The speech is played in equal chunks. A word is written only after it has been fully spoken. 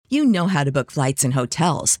You know how to book flights and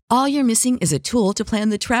hotels. All you're missing is a tool to plan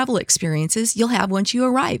the travel experiences you'll have once you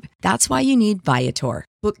arrive. That's why you need Viator.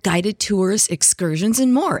 Book guided tours, excursions,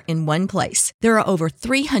 and more in one place. There are over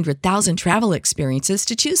 300,000 travel experiences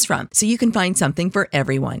to choose from, so you can find something for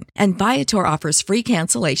everyone. And Viator offers free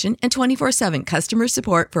cancellation and 24/7 customer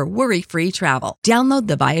support for worry-free travel. Download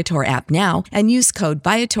the Viator app now and use code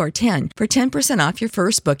Viator10 for 10% off your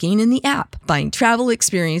first booking in the app. Find travel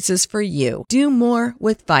experiences for you. Do more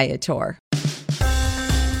with Viator.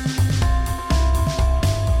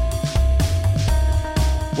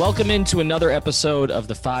 Welcome into another episode of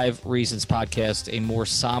the 5 Reasons Podcast, a more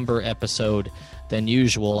somber episode than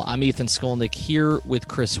usual. I'm Ethan Skolnick here with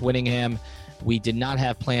Chris Whittingham. We did not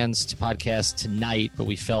have plans to podcast tonight, but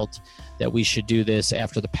we felt that we should do this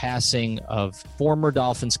after the passing of former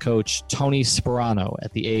Dolphins coach Tony Sparano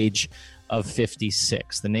at the age of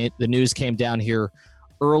 56. The news came down here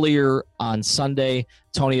earlier on Sunday.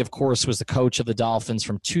 Tony, of course, was the coach of the Dolphins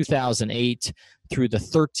from 2008 through the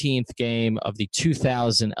 13th game of the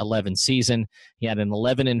 2011 season. He had an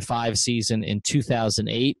 11-5 season in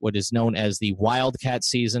 2008, what is known as the Wildcat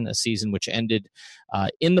season, a season which ended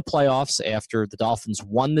in the playoffs after the Dolphins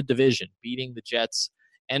won the division, beating the Jets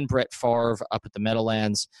and Brett Favre up at the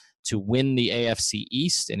Meadowlands to win the AFC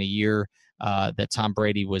East in a year that Tom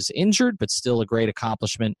Brady was injured, but still a great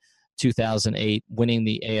accomplishment. 2008, winning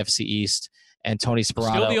the AFC East. And Tony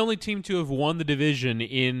Sparano, still the only team to have won the division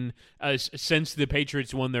in since the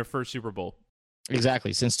Patriots won their first Super Bowl.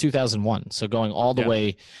 Exactly, since 2001. So going all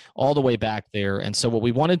the way back there. And so what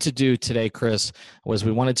we wanted to do today, Chris, was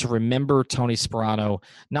we wanted to remember Tony Sparano,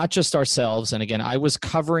 not just ourselves. And again, I was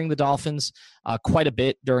covering the Dolphins quite a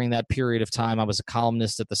bit during that period of time. I was a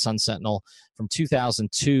columnist at the Sun Sentinel from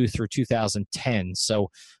 2002 through 2010.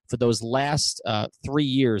 So for those last 3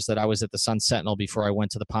 years that I was at the Sun Sentinel before I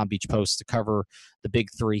went to the Palm Beach Post to cover the Big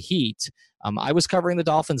Three Heat, I was covering the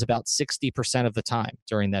Dolphins about 60% of the time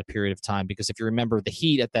during that period of time, because if you remember, the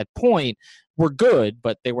Heat at that point were good,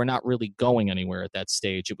 but they were not really going anywhere at that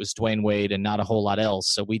stage. It was Dwayne Wade and not a whole lot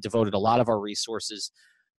else. So we devoted a lot of our resources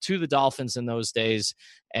to the Dolphins in those days.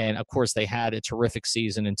 And of course, they had a terrific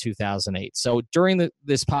season in 2008. So during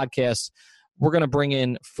this podcast, we're going to bring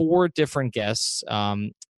in 4 different guests.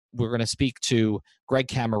 We're going to speak to Greg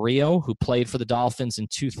Camarillo, who played for the Dolphins in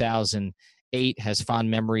 2008, has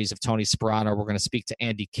fond memories of Tony Sparano. We're going to speak to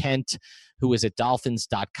Andy Kent, who was at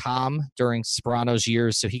Dolphins.com during Sparano's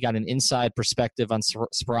years. So he got an inside perspective on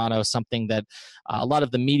Sparano, something that a lot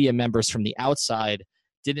of the media members from the outside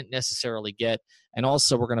didn't necessarily get. And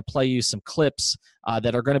also, we're going to play you some clips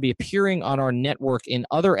that are going to be appearing on our network in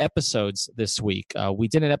other episodes this week. We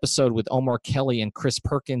did an episode with Omar Kelly and Chris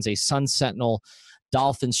Perkins, a Sun Sentinel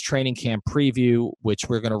Dolphins training camp preview, which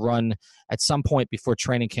we're going to run at some point before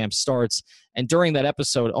training camp starts. And during that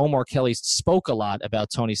episode, Omar Kelly spoke a lot about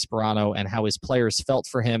Tony Sparano and how his players felt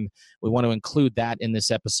for him. We want to include that in this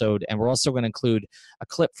episode. And we're also going to include a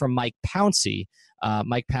clip from Mike Pouncey.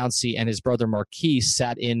 Mike Pouncey and his brother Marquise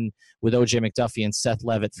sat in with O.J. McDuffie and Seth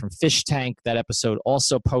Levitt from Fish Tank. That episode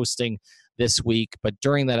also posting this week. But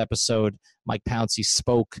during that episode, Mike Pouncey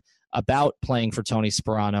spoke about playing for Tony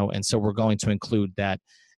Sparano, and so we're going to include that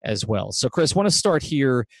as well. So, Chris, I want to start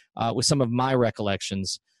here with some of my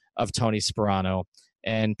recollections of Tony Sparano,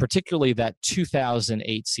 and particularly that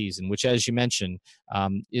 2008 season, which, as you mentioned,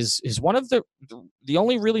 is one of the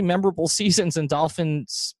only really memorable seasons in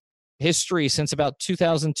Dolphins history since about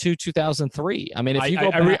 2002, 2003. I mean, if you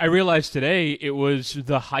go back, I realized today it was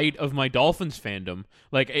the height of my Dolphins fandom.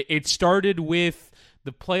 Like, it started with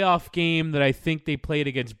the playoff game that I think they played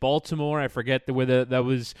against Baltimore. I forget whether that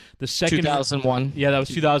was the second. 2001. Yeah, that was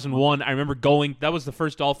 2001. I remember going. That was the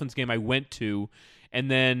first Dolphins game I went to, and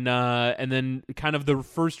then kind of the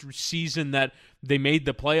first season that they made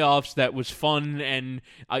the playoffs. That was fun, and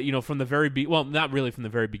from the very not really from the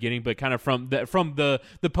very beginning, but kind of from the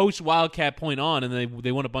post Wildcat point on, and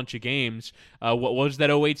they won a bunch of games. What was that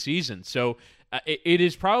 2008 season? So it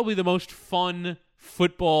is probably the most fun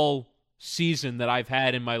football season that I've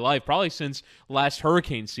had in my life, probably since last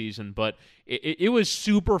hurricane season. But it was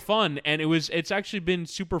super fun, and it's actually been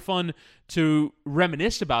super fun to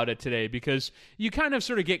reminisce about it today, because you kind of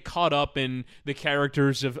sort of get caught up in the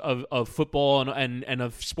characters of football and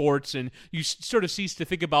of sports, and you sort of cease to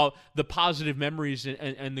think about the positive memories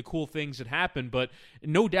and the cool things that happened. But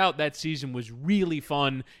no doubt that season was really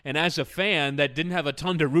fun, and as a fan that didn't have a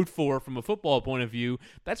ton to root for from a football point of view,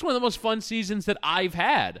 that's one of the most fun seasons that I've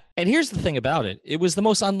had. And here's the thing about it. It was the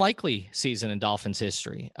most unlikely season in Dolphins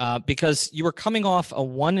history, because you were coming off a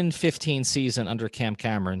 1-15 season under Cam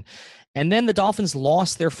Cameron. And then the Dolphins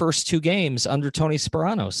lost their first 2 games under Tony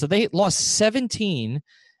Sparano. So they lost 17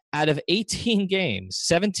 out of 18 games,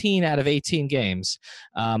 17 out of 18 games,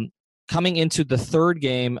 coming into the third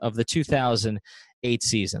game of the 2008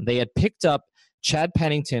 season. They had picked up Chad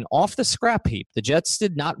Pennington off the scrap heap. The Jets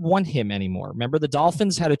did not want him anymore. Remember, the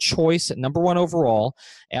Dolphins had a choice at number 1 overall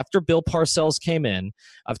after Bill Parcells came in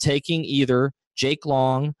of taking either Jake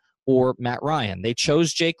Long or Matt Ryan. They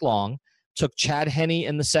chose Jake Long, took Chad Henne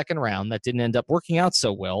in the second round. That didn't end up working out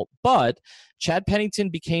so well, but Chad Pennington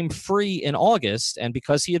became free in August, and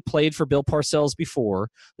because he had played for Bill Parcells before,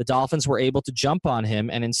 the Dolphins were able to jump on him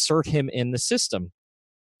and insert him in the system.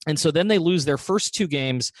 And so then they lose their first 2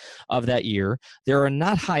 games of that year. There are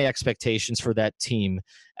not high expectations for that team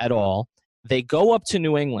at all. They go up to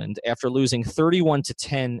New England after losing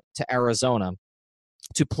 31-10 to Arizona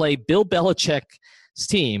to play Bill Belichick's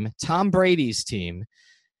team, Tom Brady's team.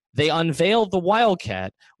 They unveil the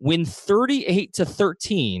Wildcat, win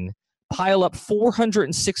 38-13, pile up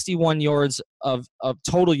 461 yards of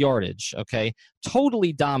total yardage, okay?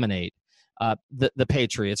 Totally dominate the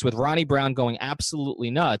Patriots, with Ronnie Brown going absolutely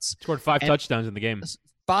nuts. Scored 5 touchdowns in the game.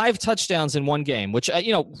 5 touchdowns in one game, which,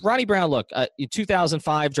 Ronnie Brown, look, in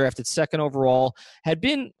 2005, drafted 2nd overall, had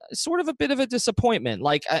been sort of a bit of a disappointment.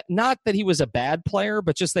 Like, not that he was a bad player,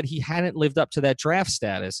 but just that he hadn't lived up to that draft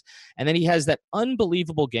status. And then he has that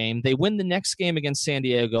unbelievable game. They win the next game against San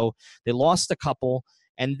Diego. They lost a couple.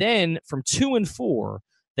 And then from 2-4,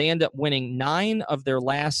 they end up winning 9 of their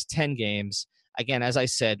last 10 games. Again, as I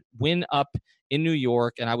said, win up in New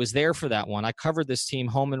York, and I was there for that one. I covered this team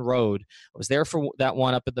home and road. I was there for that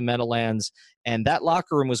one up at the Meadowlands, and that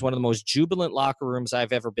locker room was one of the most jubilant locker rooms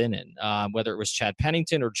I've ever been in, whether it was Chad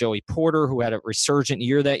Pennington or Joey Porter, who had a resurgent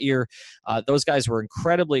year that year. Those guys were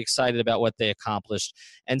incredibly excited about what they accomplished.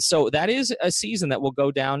 And so that is a season that will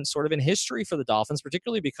go down sort of in history for the Dolphins,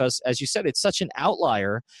 particularly because, as you said, it's such an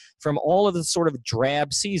outlier from all of the sort of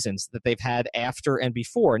drab seasons that they've had after and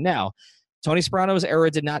before. Now, Tony Sparano's era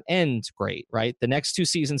did not end great, right? The next 2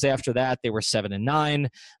 seasons after that, they were 7-9.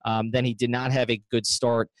 Then he did not have a good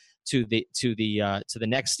start to the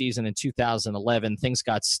next season in 2011. Things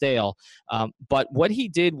got stale. But what he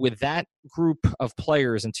did with that group of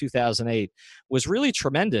players in 2008 was really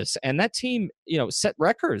tremendous. And that team, set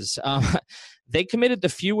records. They committed the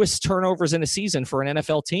fewest turnovers in a season for an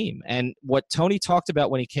NFL team. And what Tony talked about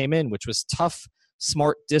when he came in, which was tough,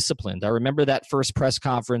 smart, disciplined. I remember that first press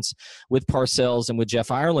conference with Parcells and with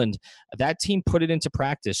Jeff Ireland. That team put it into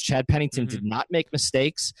practice. Chad Pennington did not make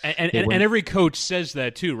mistakes. And every coach says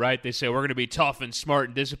that too, right? They say, we're going to be tough and smart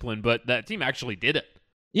and disciplined, but that team actually did it.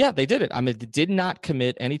 Yeah, they did it. I mean, they did not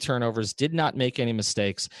commit any turnovers, did not make any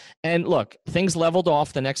mistakes. And look, things leveled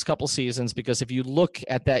off the next couple seasons, because if you look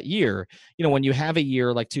at that year, when you have a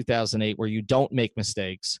year like 2008 where you don't make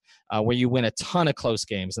mistakes, where you win a ton of close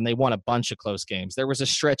games, and they won a bunch of close games. There was a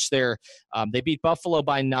stretch there. They beat Buffalo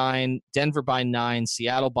by 9, Denver by 9,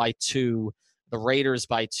 Seattle by 2, the Raiders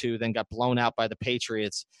by 2, then got blown out by the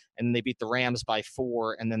Patriots, and they beat the Rams by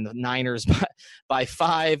 4, and then the Niners by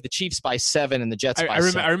 5, the Chiefs by 7, and the Jets by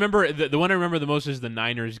 7. I remember the one I remember the most is the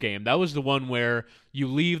Niners game. That was the one where you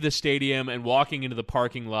leave the stadium and walking into the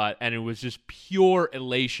parking lot, and it was just pure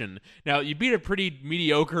elation. Now, you beat a pretty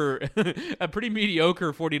mediocre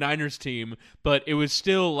 49ers team, but it was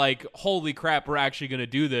still like, holy crap, we're actually going to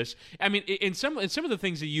do this. I mean, in some of the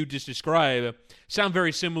things that you just described sound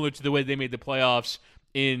very similar to the way they made the playoffs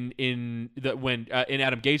in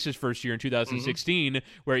Adam Gase's first year in 2016,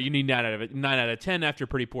 where you need 9 out of 10 after a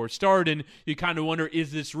pretty poor start, and you kind of wonder,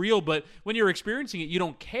 is this real? But when you're experiencing it, you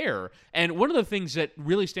don't care. And one of the things that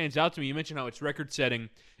really stands out to me, you mentioned how it's record-setting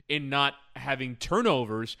in not having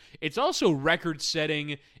turnovers. It's also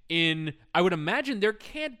record-setting in, I would imagine there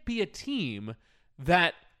can't be a team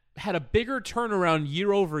that had a bigger turnaround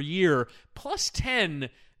year over year, plus 10.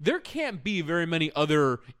 There can't be very many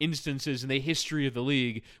other instances in the history of the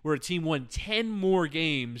league where a team won 10 more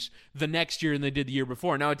games the next year than they did the year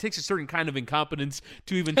before. Now, it takes a certain kind of incompetence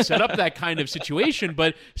to even set up that kind of situation,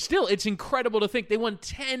 but still, it's incredible to think they won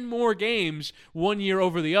 10 more games one year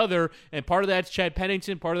over the other, and part of that's Chad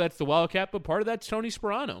Pennington, part of that's the Wildcat, but part of that's Tony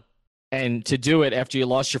Sparano. And to do it after you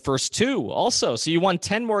lost your first 2 also. So you won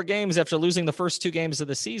 10 more games after losing the first 2 games of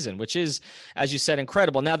the season, which is, as you said,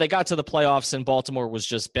 incredible. Now they got to the playoffs and Baltimore was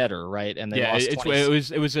just better, right? And they lost 20.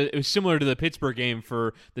 It was similar to the Pittsburgh game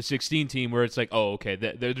for the 16 team, where it's like, oh, okay,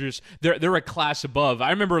 they're a class above. I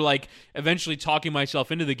remember like eventually talking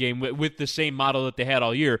myself into the game with the same model that they had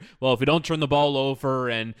all year. Well, if we don't turn the ball over,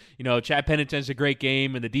 and Chad Pennington's a great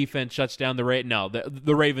game and the defense shuts down the Ravens. No,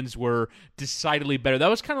 the Ravens were decidedly better. That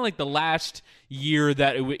was kind of like the last year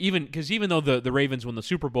that even though the Ravens won the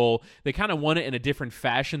Super Bowl, they kind of won it in a different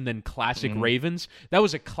fashion than classic Ravens. That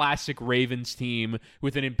was a classic Ravens team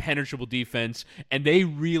with an impenetrable defense, and they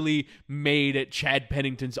really made Chad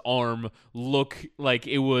Pennington's arm look like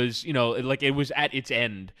it was, like it was at its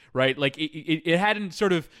end, right? Like it hadn't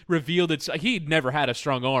sort of revealed its. He'd never had a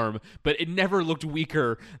strong arm, but it never looked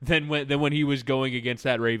weaker than when he was going against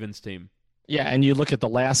that Ravens team. Yeah, and you look at the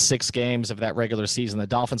last 6 games of that regular season, the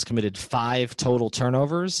Dolphins committed 5 total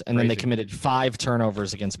turnovers, and then they committed 5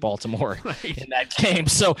 turnovers against Baltimore in that game.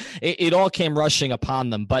 So it all came rushing upon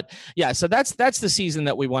them. But, yeah, so that's the season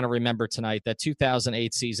that we want to remember tonight, that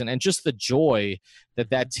 2008 season, and just the joy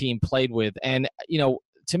that team played with. And,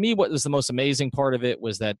 to me, what was the most amazing part of it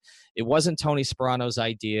was that it wasn't Tony Sparano's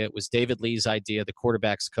idea. It was David Lee's idea, the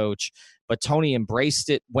quarterback's coach. But Tony embraced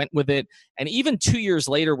it, went with it, and even 2 years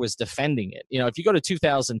later was defending it. If you go to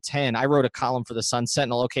 2010, I wrote a column for the Sun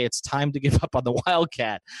Sentinel, okay, it's time to give up on the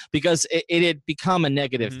Wildcat because it had become a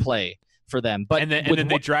negative play for them. But then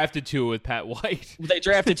they drafted Tua with Pat White. They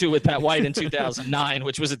drafted Tua with Pat White in 2009,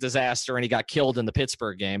 which was a disaster, and he got killed in the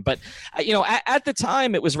Pittsburgh game. But, at the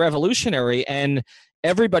time, it was revolutionary, and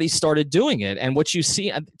everybody started doing it. And what you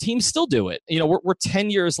see, teams still do it. We're 10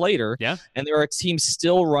 years later, and there are teams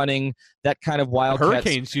still running that kind of Wildcat.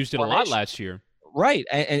 Hurricanes used it a lot last year. Right.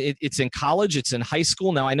 And it's in college. It's in high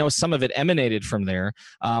school. Now, I know some of it emanated from there,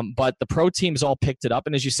 but the pro teams all picked it up.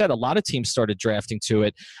 And as you said, a lot of teams started drafting to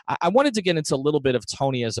it. I wanted to get into a little bit of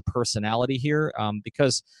Tony as a personality here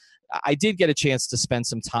because I did get a chance to spend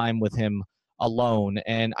some time with him alone.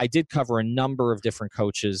 And I did cover a number of different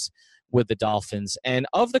coaches with the Dolphins. And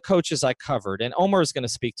of the coaches I covered, and Omar is going to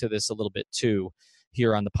speak to this a little bit too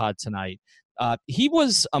here on the pod tonight, he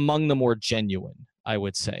was among the more genuine, I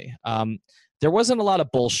would say. There wasn't a lot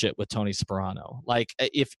of bullshit with Tony Sparano. Like,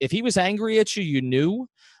 if he was angry at you, you knew,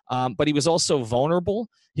 but he was also vulnerable.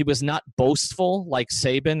 He was not boastful like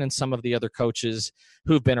Saban and some of the other coaches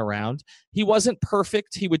who've been around. He wasn't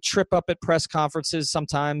perfect. He would trip up at press conferences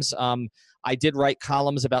sometimes. I did write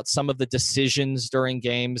columns about some of the decisions during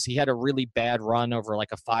games. He had a really bad run over like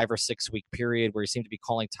a 5 or 6 week period where he seemed to be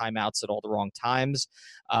calling timeouts at all the wrong times.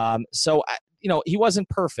 So he wasn't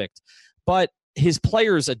perfect, but his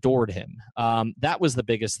players adored him. That was the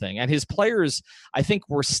biggest thing. And his players, I think,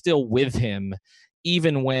 were still with him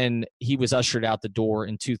even when he was ushered out the door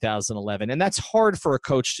in 2011. And that's hard for a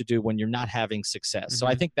coach to do when you're not having success. So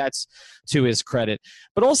I think that's to his credit.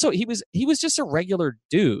 But also, he was just a regular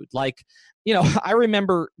dude. Like, I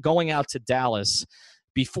remember going out to Dallas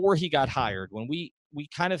before he got hired when we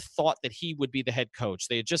kind of thought that he would be the head coach.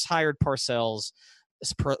 They had just hired Parcells.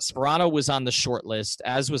 Sparano was on the short list,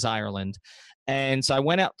 as was Ireland. And so I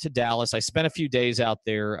went out to Dallas. I spent a few days out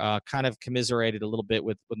there, kind of commiserated a little bit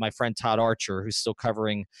with my friend Todd Archer, who's still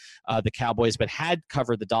covering the Cowboys, but had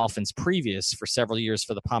covered the Dolphins previous for several years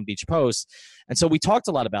for the Palm Beach Post. And so we talked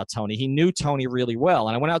a lot about Tony. He knew Tony really well.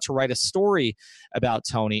 And I went out to write a story about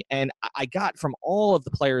Tony. And I got from all of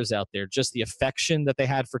the players out there just the affection that they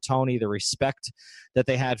had for Tony, the respect that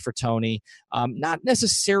they had for Tony, not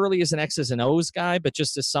necessarily as an X's and O's guy, but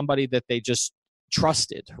just as somebody that they just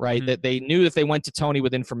trusted, right? That they knew if they went to Tony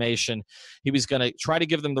with information, he was going to try to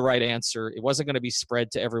give them the right answer. It wasn't going to be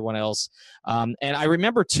spread to everyone else. And I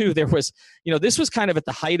remember too, there was, this was kind of at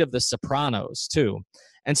the height of the Sopranos too.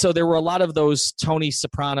 And so there were a lot of those Tony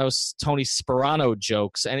Sparano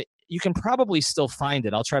jokes, and you can probably still find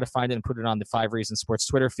it. I'll try to find it and put it on the 5 Reasons Sports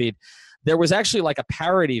Twitter feed. There was actually like a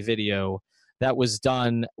parody video that was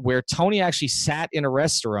done where Tony actually sat in a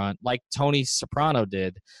restaurant like Tony Soprano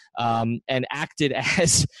did, and acted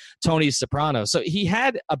as Tony Soprano. So he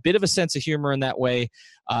had a bit of a sense of humor in that way.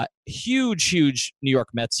 Huge New York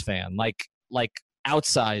Mets fan, like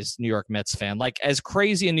outsized New York Mets fan, like as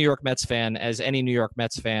crazy a New York Mets fan as any New York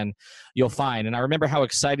Mets fan you'll find. And I remember how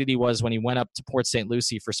excited he was when he went up to Port St.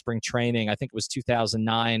 Lucie for spring training. I think it was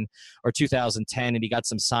 2009 or 2010, and he got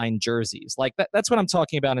some signed jerseys. Like that's what I'm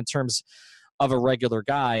talking about in terms of a regular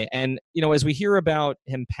guy. And, as we hear about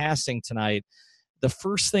him passing tonight, the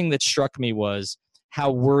first thing that struck me was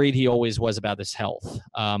how worried he always was about his health.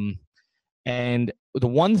 And the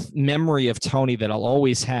one memory of Tony that I'll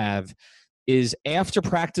always have is after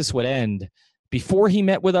practice would end, before he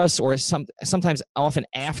met with us, or sometimes often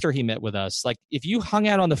after he met with us, like if you hung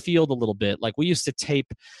out on the field a little bit, like we used to tape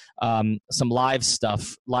some live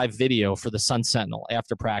video for the Sun Sentinel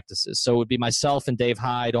after practices. So it would be myself and Dave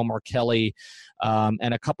Hyde, Omar Kelly,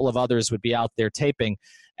 and a couple of others would be out there taping.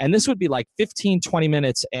 And this would be like 15, 20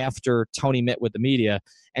 minutes after Tony met with the media.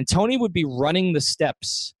 And Tony would be running the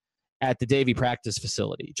steps at the Davie practice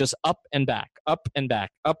facility, just up and back, up and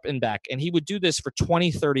back, up and back. And he would do this for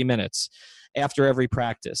 20, 30 minutes after every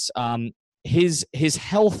practice. His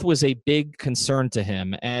health was a big concern to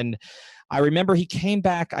him. And I remember he came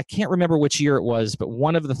back, I can't remember which year it was, but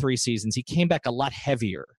one of the 3 seasons, he came back a lot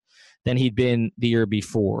heavier than he'd been the year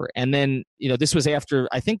before. And then, this was after,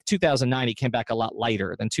 I think 2009, he came back a lot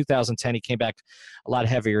lighter. Then 2010, he came back a lot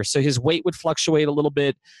heavier. So his weight would fluctuate a little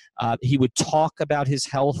bit. He would talk about his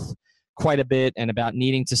health quite a bit and about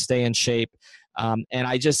needing to stay in shape. And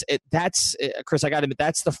Chris, I got to admit,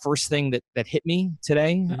 that's the first thing that hit me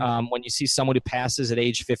today. When you see someone who passes at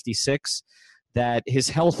age 56, that his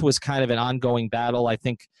health was kind of an ongoing battle. I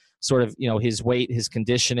think sort of, his weight, his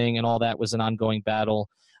conditioning and all that was an ongoing battle.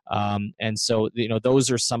 And so,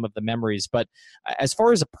 those are some of the memories. But as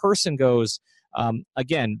far as a person goes,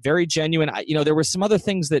 again, very genuine. There were some other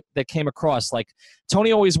things that came across. Like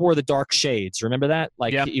Tony always wore the dark shades. Remember that?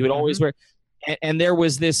 Like he would always wear. And there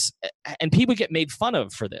was this, and people get made fun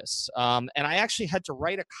of for this. And I actually had to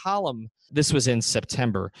write a column. This was in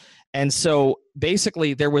September. And so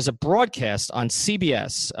basically there was a broadcast on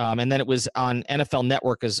CBS, and then it was on NFL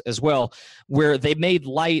Network as well, where they made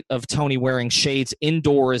light of Tony wearing shades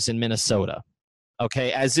indoors in Minnesota,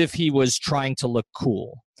 okay, as if he was trying to look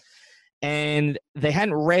cool. And they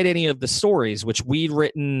hadn't read any of the stories, which we'd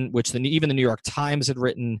written, which even the New York Times had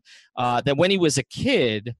written, that when he was a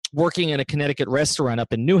kid working in a Connecticut restaurant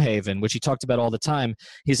up in New Haven, which he talked about all the time,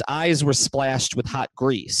 his eyes were splashed with hot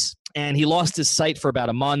grease. And he lost his sight for about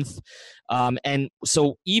a month. And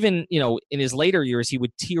so even, in his later years, he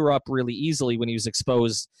would tear up really easily when he was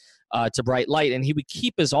exposed to bright light. And he would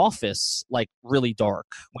keep his office like really dark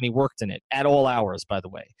when he worked in it at all hours, by the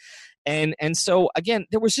way. And so, again,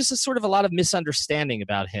 there was just a lot of misunderstanding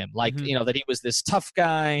about him, like, that he was this tough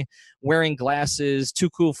guy wearing glasses, too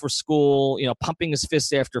cool for school, pumping his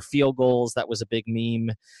fist after field goals. That was a big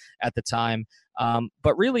meme at the time.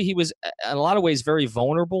 But really, he was in a lot of ways very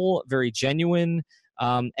vulnerable, very genuine,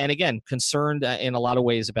 and again, concerned in a lot of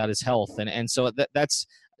ways about his health. And so that's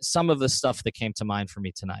some of the stuff that came to mind for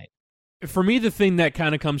me tonight. For me, the thing that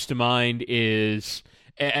kind of comes to mind is...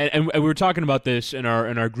 And we were talking about this in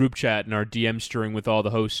our group chat and our DM stirring with all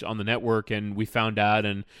the hosts on the network, and we found out.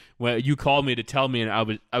 And when you called me to tell me,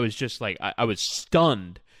 and I was just like I was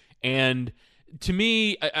stunned. And to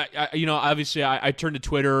me, obviously I turned to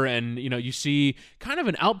Twitter, and you see kind of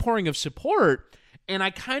an outpouring of support, and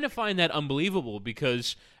I kind of find that unbelievable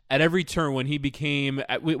because at every turn when he became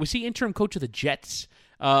was he interim coach of the Jets?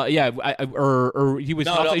 Or he was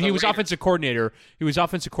offensive coordinator. He was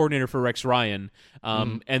offensive coordinator for Rex Ryan,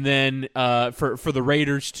 and then for the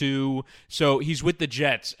Raiders too. So he's with the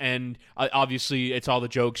Jets, and obviously it's all the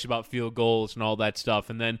jokes about field goals and all that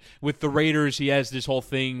stuff. And then with the Raiders, he has this whole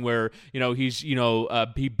thing where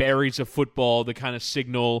he buries a football to kind of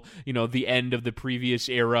signal the end of the previous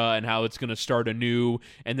era and how it's going to start anew,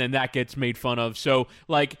 and then that gets made fun of. So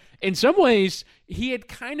like in some ways, he had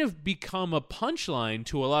kind of become a punchline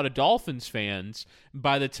to a lot of Dolphins fans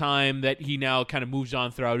by the time that he now kind of moves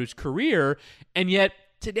on throughout his career. And yet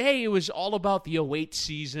today it was all about the 2008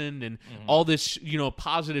 season and all this,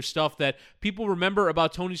 positive stuff that people remember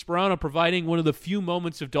about Tony Sparano providing one of the few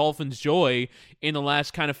moments of Dolphins joy in the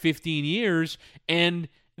last kind of 15 years. And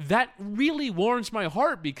that really warms my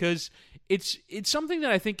heart because it's something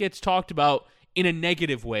that I think gets talked about in a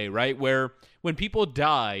negative way, right? Where when people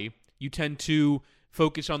die, you tend to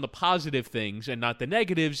focus on the positive things and not the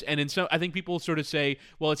negatives. And I think people sort of say,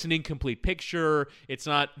 well, it's an incomplete picture. It's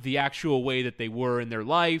not the actual way that they were in their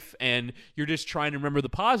life. And you're just trying to remember the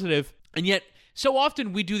positive. And yet, so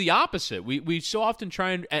often we do the opposite. We so often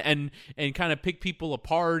try and kind of pick people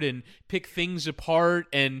apart and pick things apart,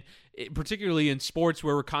 and particularly in sports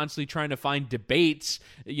where we're constantly trying to find debates,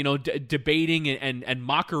 debating and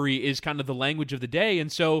mockery is kind of the language of the day. And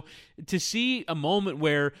so to see a moment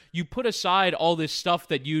where you put aside all this stuff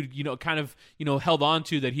that you held on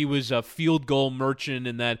to, that he was a field goal merchant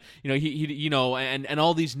and that, and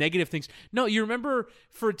all these negative things. No, you remember,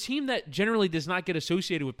 for a team that generally does not get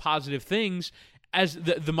associated with positive things, as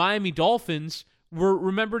the Miami Dolphins were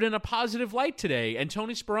remembered in a positive light today, and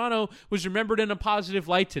Tony Sparano was remembered in a positive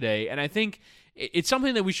light today. And I think it's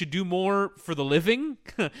something that we should do more for the living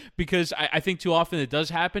because I think too often it does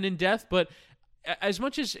happen in death. But as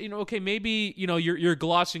much as, maybe, you're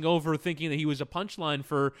glossing over thinking that he was a punchline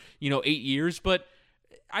for, 8 years, but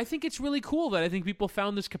I think it's really cool that I think people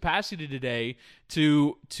found this capacity today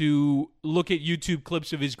to look at YouTube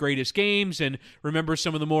clips of his greatest games and remember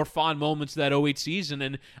some of the more fond moments of that '08 season.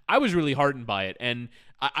 And I was really heartened by it. And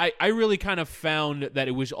I really kind of found that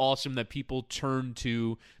it was awesome that people turned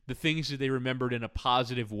to the things that they remembered in a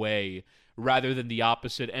positive way rather than the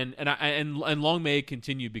opposite. And long may it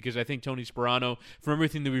continue, because I think Tony Sparano, from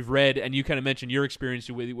everything that we've read, and you kind of mentioned your experience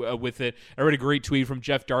with it, I read a great tweet from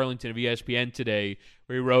Jeff Darlington of ESPN today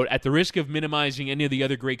where he wrote, "At the risk of minimizing any of the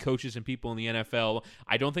other great coaches and people in the NFL,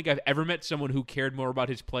 I don't think I've ever met someone who cared more about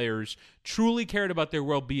his players, truly cared about their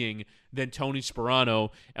well-being, than Tony Sparano."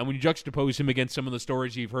 And when you juxtapose him against some of the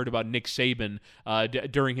stories you've heard about Nick Saban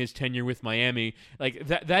during his tenure with Miami, like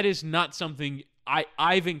that is not something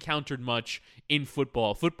I've encountered much in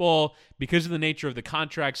football. Football, because of the nature of the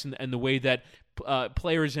contracts and the way that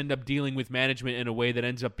players end up dealing with management in a way that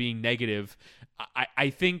ends up being negative, I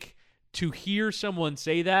think to hear someone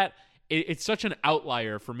say that, it's such an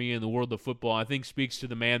outlier for me in the world of football. I think speaks to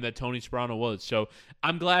the man that Tony Sparano was. So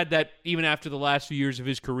I'm glad that even after the last few years of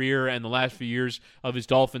his career and the last few years of his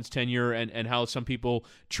Dolphins tenure and how some people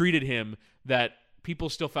treated him, that people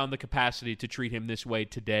still found the capacity to treat him this way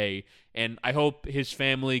today. And I hope his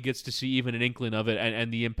family gets to see even an inkling of it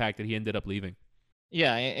and the impact that he ended up leaving.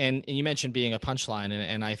 Yeah, and you mentioned being a punchline,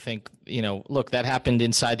 and I think, look, that happened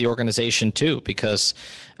inside the organization too, because,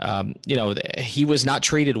 he was not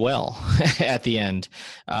treated well at the end,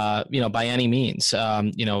 by any means.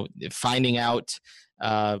 Finding out,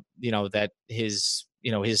 that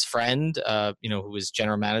his friend, who was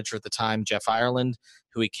general manager at the time, Jeff Ireland,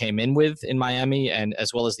 who he came in with in Miami, and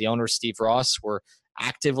as well as the owner, Steve Ross, were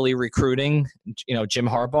actively recruiting, Jim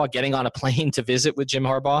Harbaugh, getting on a plane to visit with Jim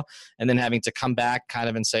Harbaugh, and then having to come back kind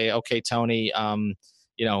of and say, okay, Tony,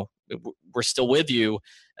 we're still with you.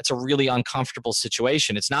 That's a really uncomfortable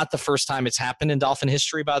situation. It's not the first time it's happened in Dolphin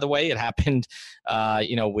history, by the way. It happened,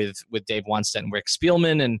 with Dave Wannstedt and Rick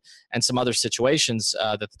Spielman and some other situations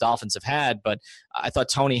that the Dolphins have had. But I thought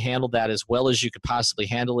Tony handled that as well as you could possibly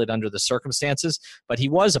handle it under the circumstances. But he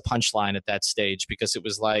was a punchline at that stage, because it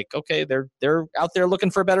was like, okay, they're out there looking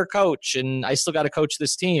for a better coach, and I still got to coach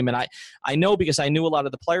this team. And I know, because I knew a lot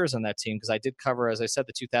of the players on that team, because I did cover, as I said,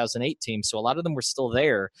 the 2008 team. So a lot of them were still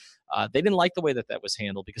there. They didn't like the way that was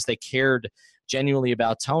handled, because they cared genuinely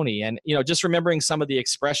about Tony. And, just remembering some of the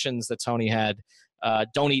expressions that Tony had,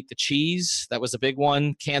 don't eat the cheese. That was a big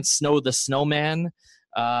one. Can't snow the snowman.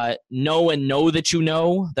 Know and know that you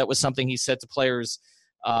know. That was something he said to players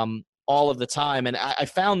all of the time. And I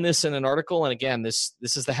found this in an article. And again, this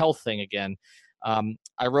is the health thing again.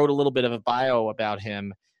 I wrote a little bit of a bio about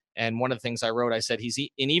him. And one of the things I wrote, I said, he's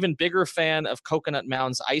an even bigger fan of Coconut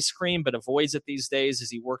Mounds ice cream, but avoids it these days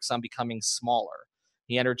as he works on becoming smaller.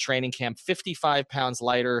 He entered training camp 55 pounds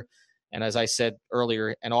lighter, and as I said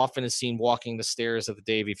earlier, and often is seen walking the stairs of the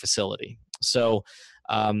Davie facility. So,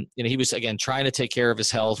 he was, again, trying to take care of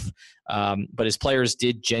his health, but his players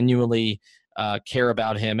did genuinely care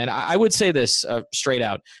about him. And I would say this straight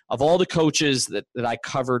out. Of all the coaches that I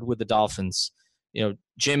covered with the Dolphins,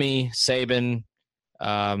 Jimmy, Saban,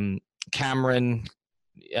 Cameron,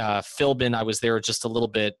 Philbin, I was there just a little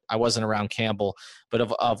bit. I wasn't around Campbell, but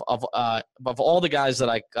of all the guys that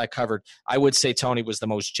I covered, I would say Tony was the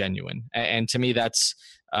most genuine. And to me, that's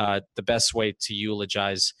the best way to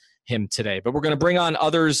eulogize him today. But we're going to bring on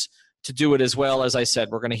others to do it as well. As I said,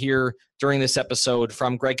 we're going to hear during this episode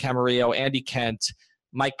from Greg Camarillo, Andy Kent,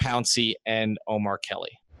 Mike Pouncey, and Omar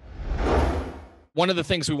Kelly. One of the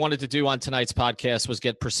things we wanted to do on tonight's podcast was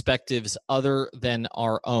get perspectives other than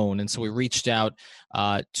our own. And so we reached out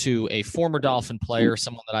to a former Dolphin player,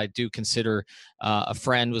 someone that I do consider a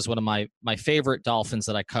friend, was one of my favorite Dolphins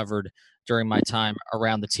that I covered during my time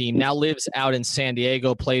around the team. Now lives out in San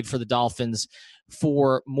Diego, played for the Dolphins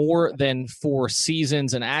for more than 4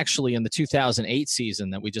 seasons. And actually in the 2008 season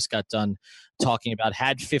that we just got done talking about,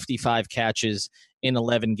 had 55 catches in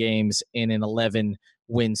 11 games in an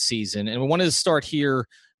 11-win season. And we wanted to start here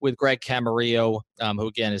with Greg Camarillo, who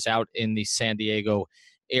again is out in the San Diego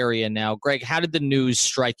area now. Greg, how did the news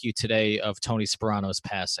strike you today of Tony Sparano's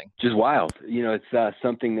passing? Just wild. It's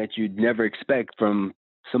something that you'd never expect from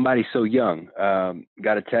somebody so young.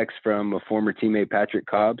 Got a text from a former teammate, Patrick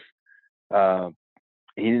Cobbs.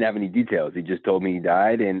 He didn't have any details. He just told me he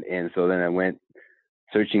died. And so then I went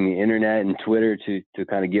searching the internet and Twitter to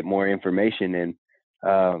kind of get more information, and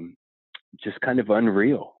just kind of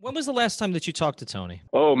unreal. When was the last time that you talked to Tony?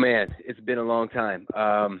 Oh man, it's been a long time.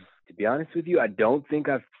 To be honest with you, I don't think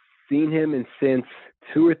I've seen him since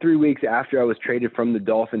 2 or 3 weeks after I was traded from the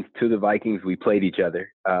Dolphins to the Vikings. We played each other,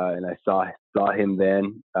 and I saw him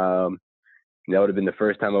then. That would have been the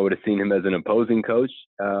first time I would have seen him as an opposing coach.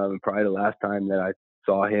 Probably the last time that I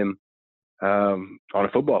saw him on a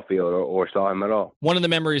football field or saw him at all. One of the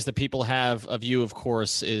memories that people have of you, of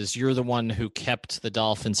course, is you're the one who kept the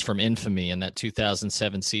Dolphins from infamy in that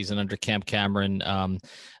 2007 season under Cam Cameron.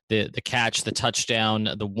 The catch, the touchdown,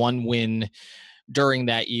 the one win during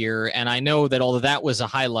that year. And I know that although that was a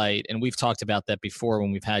highlight, and we've talked about that before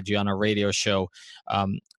when we've had you on our radio show,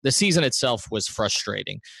 the season itself was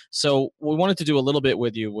frustrating. So what we wanted to do a little bit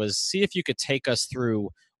with you was see if you could take us through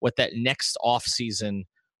what that next off season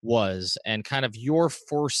was and kind of your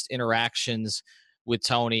first interactions with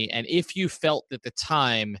Tony, and if you felt at the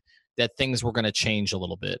time that things were going to change a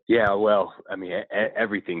little bit. Yeah, well, I mean,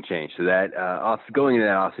 everything changed. So that going into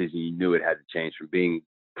that offseason, you knew it had to change from being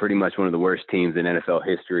pretty much one of the worst teams in NFL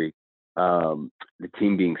history, the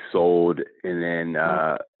team being sold, and then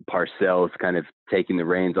Parcells kind of taking the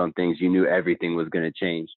reins on things. You knew everything was going to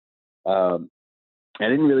change. I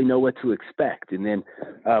didn't really know what to expect. And then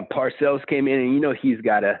Parcells came in, and, he's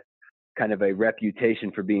got a kind of a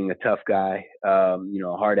reputation for being a tough guy, a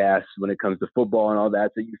hard ass when it comes to football and all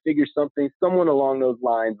that. So you figure someone along those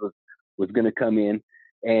lines was going to come in,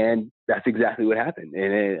 and that's exactly what happened.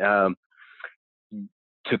 And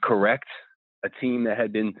to correct a team that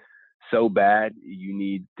had been so bad, you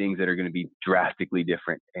need things that are going to be drastically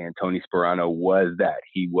different. And Tony Sparano was that.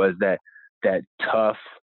 He was that tough,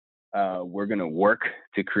 we're going to work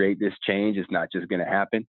to create this change. It's not just going to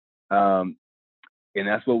happen. And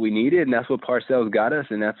that's what we needed, and that's what Parcells got us,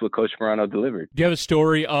 and that's what Coach Sparano delivered. Do you have a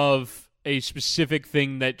story of a specific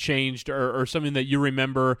thing that changed or something that you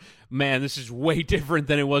remember, man, this is way different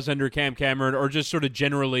than it was under Cam Cameron, or just sort of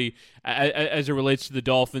generally as it relates to the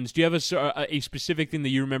Dolphins? Do you have a specific thing that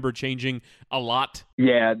you remember changing a lot?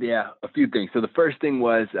 Yeah, a few things. So the first thing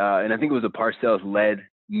was, and I think it was a Parcells-led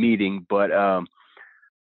meeting, but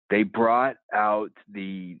they brought out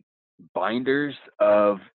the binders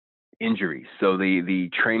of injuries. So the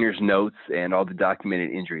trainer's notes and all the documented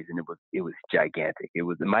injuries, and it was gigantic. It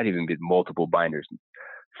might even be multiple binders.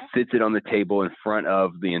 Sits it on the table in front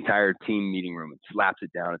of the entire team meeting room and slaps it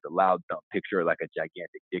down. It's a loud thump. Picture like a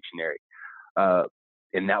gigantic dictionary.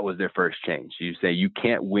 And that was their first change. You say you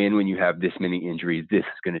can't win when you have this many injuries. This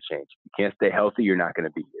is going to change. If you can't stay healthy, you're not going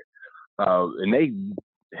to be here. And they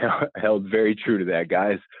held very true to that.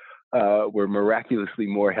 Guys were miraculously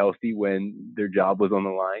more healthy when their job was on the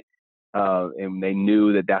line. And they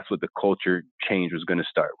knew that that's what the culture change was going to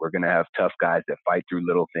start. We're going to have tough guys that fight through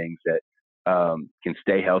little things that can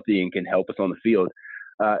stay healthy and can help us on the field.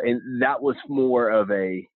 And that was more of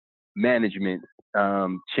a management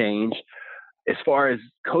change. As far as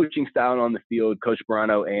coaching style on the field, Coach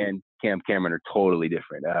Sparano and Cam Cameron are totally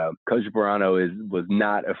different. Coach Sparano was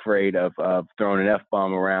not afraid of throwing an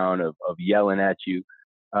F-bomb around, of yelling at you.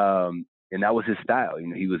 And that was his style.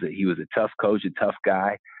 He was a tough coach, a tough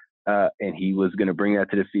guy. And he was going to bring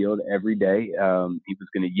that to the field every day. He was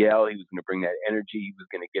going to yell. He was going to bring that energy. He was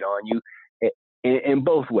going to get on you in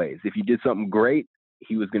both ways. If you did something great,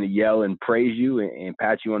 he was going to yell and praise you and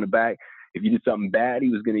pat you on the back. If you did something bad, he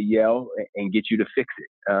was going to yell and get you to fix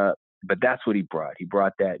it. But that's what he brought. He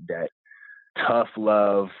brought that tough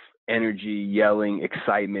love, energy, yelling,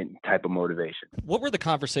 excitement type of motivation. What were the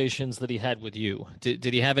conversations that he had with you? Did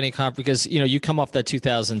he have any because you come off that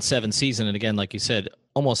 2007 season, and again, like you said,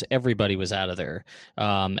 almost everybody was out of there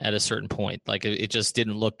at a certain point. Like it just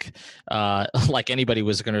didn't look like anybody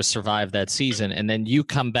was going to survive that season. And then you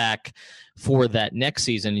come back for that next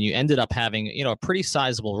season, and you ended up having a pretty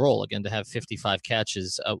sizable role again to have 55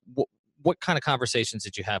 catches. What kind of conversations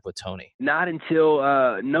did you have with Tony? Not until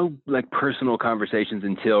no personal conversations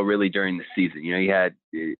until really during the season. You had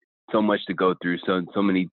so much to go through, so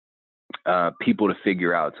many people to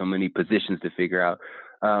figure out, so many positions to figure out.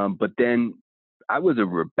 But then I was a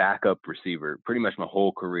backup receiver pretty much my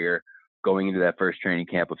whole career going into that first training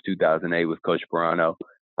camp of 2008 with Coach Sparano.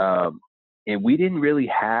 And we didn't really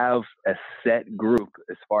have a set group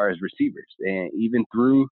as far as receivers. And even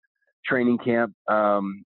through training camp,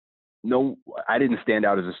 no, I didn't stand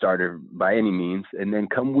out as a starter by any means. And then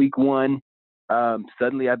come week one,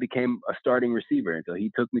 suddenly I became a starting receiver. And so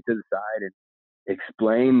he took me to the side and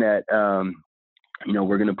explained that,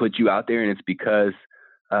 we're going to put you out there, and it's because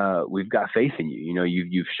we've got faith in you.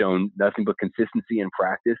 You've shown nothing but consistency in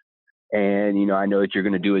practice. And, I know that you're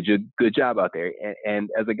going to do a good job out there. And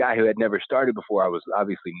as a guy who had never started before, I was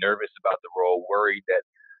obviously nervous about the role, worried that,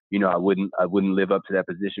 I wouldn't live up to that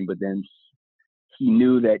position. But then he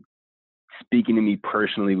knew that speaking to me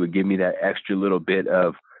personally would give me that extra little bit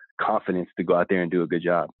of confidence to go out there and do a good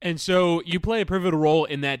job. And so you play a pivotal role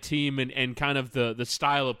in that team and kind of the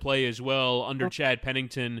style of play as well under Chad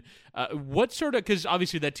Pennington. What sort of, because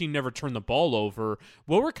obviously that team never turned the ball over,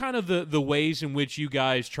 what were kind of the ways in which you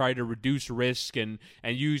guys try to reduce risk and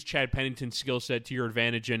use Chad Pennington's skill set to your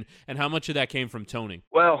advantage, and how much of that came from Tony?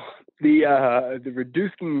 Well, the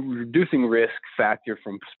reducing risk factor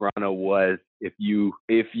from Sparano was if you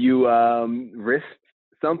risked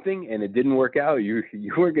something and it didn't work out, you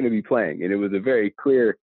weren't going to be playing. And it was a very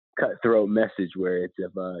clear, cutthroat message where it's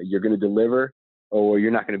if you're going to deliver or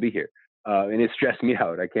you're not going to be here. And it stressed me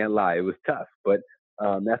out. I can't lie. It was tough, but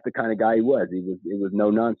that's the kind of guy he was. It was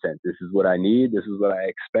no nonsense. This is what I need. This is what I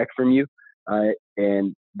expect from you.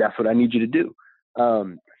 And that's what I need you to do.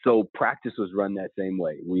 So practice was run that same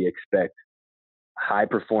way. We expect high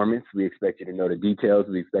performance. We expect you to know the details.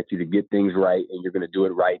 We expect you to get things right, and you're going to do it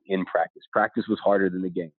right in practice. Practice was harder than the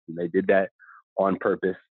game. And they did that on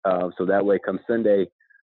purpose. So that way, come Sunday,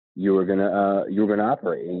 you were gonna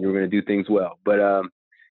operate and you were gonna do things well. But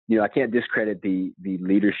I can't discredit the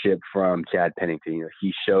leadership from Chad Pennington.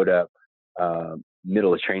 He showed up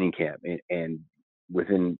middle of training camp, and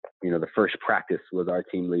within the first practice was our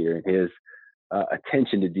team leader, and his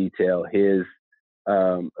attention to detail, his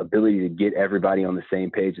ability to get everybody on the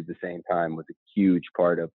same page at the same time was a huge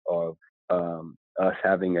part of us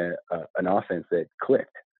having an offense that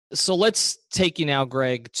clicked. So let's take you now,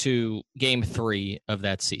 Greg, to game 3 of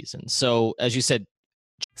that season. So as you said,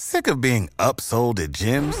 sick of being upsold at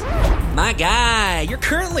gyms? My guy, you're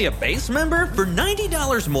currently a base member. For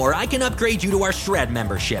 $90 more, I can upgrade you to our Shred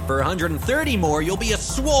membership. For $130 more, you'll be a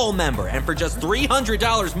Swole member. And for just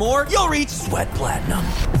 $300 more, you'll reach Sweat Platinum.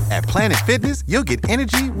 At Planet Fitness, you'll get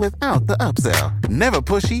energy without the upsell. Never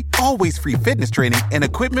pushy, always free fitness training and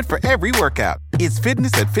equipment for every workout. It's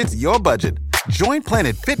fitness that fits your budget. Join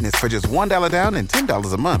Planet Fitness for just $1 down and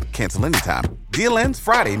 $10 a month. Cancel anytime. Deal ends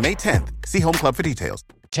Friday, May 10th. See Home Club for details.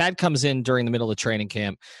 Chad comes in during the middle of training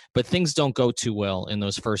camp, but things don't go too well in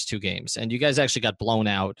those first 2 games. And you guys actually got blown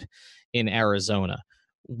out in Arizona.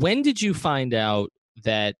 When did you find out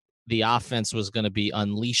that the offense was going to be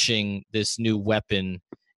unleashing this new weapon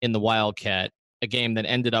in the Wildcat, a game that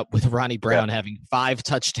ended up with Ronnie Brown having 5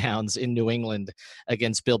 touchdowns in New England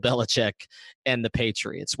against Bill Belichick and the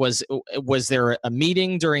Patriots? Was there a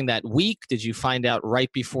meeting during that week? Did you find out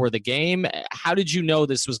right before the game? How did you know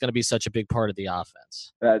this was going to be such a big part of the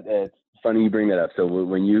offense? It's funny you bring that up. So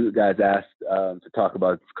when you guys asked to talk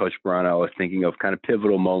about Coach Sparano, I was thinking of kind of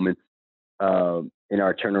pivotal moments in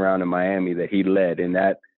our turnaround in Miami that he led, and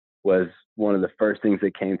that was one of the first things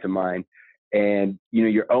that came to mind. And,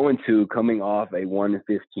 you're 0-2 coming off a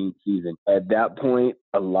 1-15 season. At that point,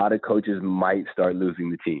 a lot of coaches might start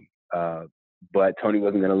losing the team. But Tony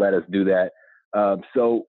wasn't going to let us do that.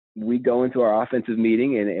 So we go into our offensive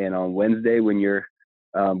meeting, and on Wednesday when you're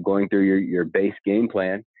going through your base game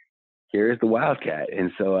plan, here's the Wildcat.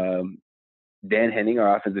 And so Dan Henning,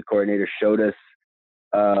 our offensive coordinator, showed us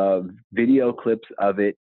video clips of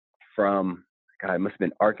it from, it must have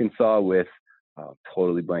been Arkansas with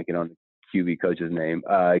totally blanking on QB coach's name,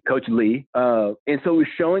 Coach Lee. And so he was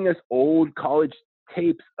showing us old college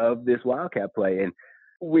tapes of this Wildcat play. And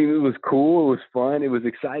it was cool. It was fun. It was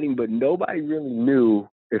exciting, but nobody really knew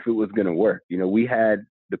if it was going to work. We had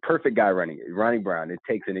the perfect guy running it, Ronnie Brown. It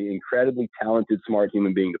takes an incredibly talented, smart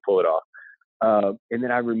human being to pull it off. And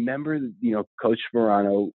then I remember, Coach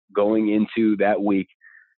Sparano going into that week,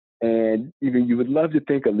 and you would love to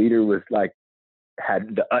think a leader was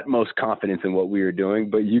had the utmost confidence in what we were doing,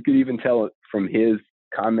 but you could even tell from his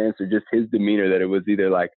comments or just his demeanor that it was either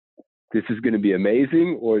this is going to be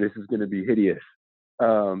amazing or this is going to be hideous.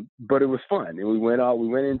 But it was fun, and we went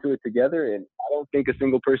into it together, and I don't think a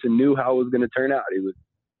single person knew how it was going to turn out.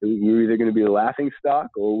 We were either going to be a laughing stock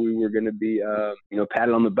or we were going to be,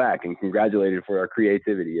 patted on the back and congratulated for our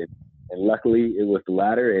creativity. And luckily it was the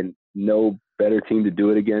latter, and no better team to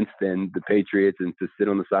do it against than the Patriots, and to sit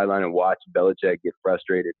on the sideline and watch Belichick get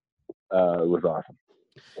frustrated was awesome.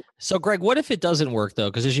 So, Greg, what if it doesn't work, though?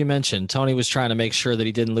 Because as you mentioned, Tony was trying to make sure that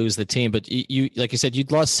he didn't lose the team, but you like you said,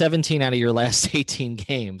 you'd lost 17 out of your last 18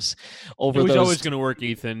 games. It was always going to work,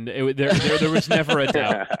 Ethan. There was never a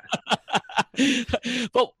doubt.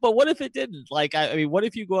 But what if it didn't? What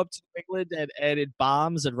if you go up to New England and it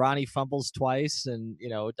bombs and Ronnie fumbles twice, and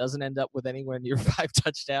it doesn't end up with anywhere near 5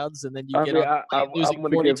 touchdowns, and then you losing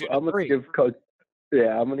 42-3? I'm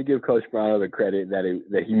going to give Coach Sparano the credit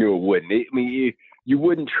that he knew it wouldn't. You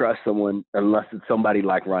wouldn't trust someone unless it's somebody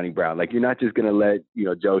like Ronnie Brown. You're not just going to let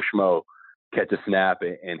Joe Schmo catch a snap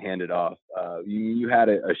and hand it off. You had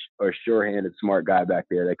a sure-handed, smart guy back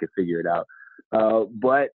there that could figure it out.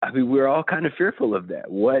 But we're all kind of fearful of that.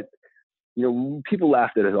 What people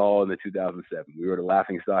laughed at us all in the 2007. We were the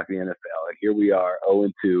laughing stock of the NFL, and here we are,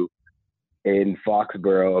 0-2 in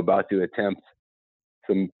Foxborough, about to attempt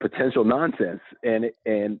some potential nonsense,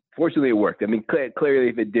 and fortunately it worked. I mean, clearly,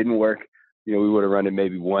 if it didn't work, we would have run it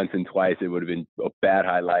maybe once and twice. It would have been a bad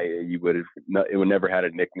highlight. It would never had a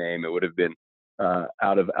nickname. It would have been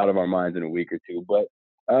out of our minds in a week or two. But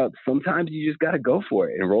sometimes you just got to go for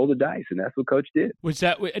it and roll the dice, and that's what Coach did. Was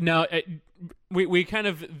that now? We kind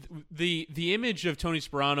of the image of Tony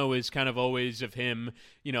Sparano is kind of always of him,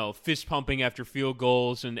 fist pumping after field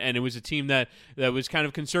goals, and it was a team that was kind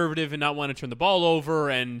of conservative and not want to turn the ball over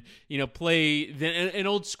and play an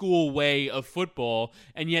old school way of football,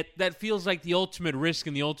 and yet that feels like the ultimate risk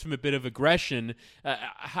and the ultimate bit of aggression.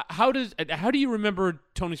 How do you remember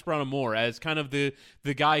Tony Sparano more, as kind of the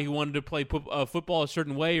guy who wanted to play football a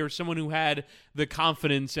certain way, or someone who had the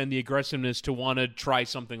confidence and the aggressiveness to want to try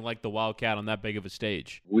something like the Wildcat on that big of a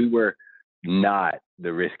stage? We were not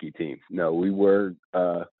the risky team. No, we were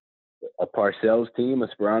a Parcells team, a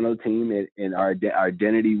Sparano team, and our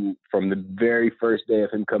identity from the very first day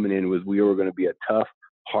of him coming in was we were going to be a tough,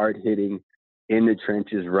 hard-hitting, in the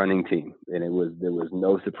trenches running team, and there was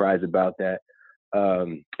no surprise about that.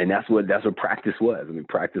 And that's what practice was. I mean,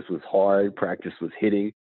 practice was hard, practice was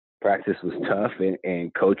hitting, practice was tough,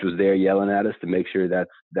 and Coach was there yelling at us to make sure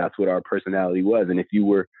that's what our personality was. And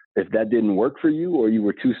if that didn't work for you, or you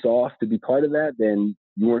were too soft to be part of that, then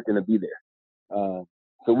you weren't going to be there.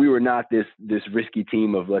 So we were not this risky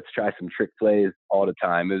team of let's try some trick plays all the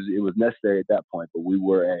time. It was necessary at that point, but we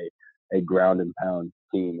were a ground and pound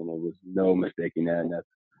team, and there was no mistaking that. And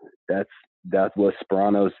that's what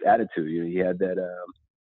Sparano's attitude. He had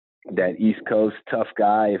that East Coast tough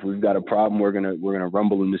guy. If we've got a problem, we're gonna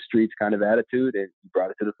rumble in the streets kind of attitude, and he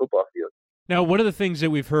brought it to the football field. Now, one of the things that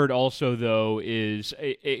we've heard also, though, is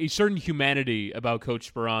a certain humanity about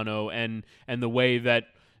Coach Sparano and the way that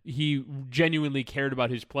he genuinely cared about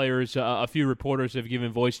his players. A few reporters have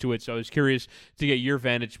given voice to it, so I was curious to get your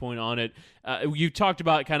vantage point on it. You talked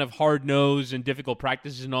about kind of hard nose and difficult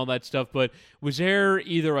practices and all that stuff, but was there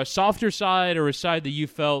either a softer side or a side that you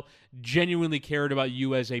felt genuinely cared about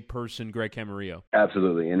you as a person, Greg Camarillo?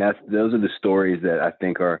 Absolutely, and those are the stories that I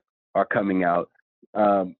think are coming out.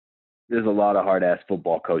 There's a lot of hard-ass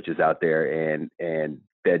football coaches out there and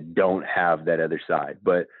that don't have that other side,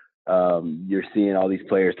 but you're seeing all these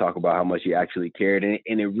players talk about how much he actually cared, and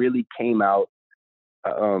it really came out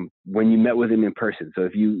when you met with him in person. So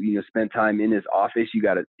if you spent time in his office, you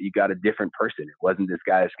got a different person. It wasn't this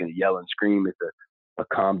guy that's going to yell and scream. It's a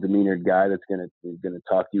calm, demeanored guy that's going to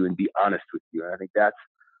talk to you and be honest with you. And I think that's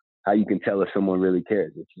how you can tell if someone really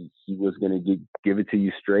cares. If he was going to give it to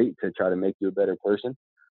you straight to try to make you a better person,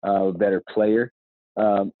 a better player,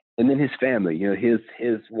 and then his family.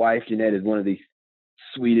 His wife Jeanette is one of the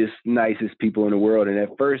sweetest, nicest people in the world. And at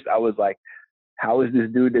first I was like, how is this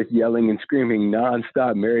dude that's yelling and screaming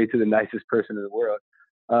nonstop married to the nicest person in the world?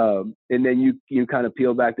 And then you kind of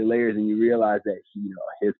peel back the layers and you realize that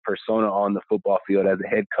his persona on the football field as a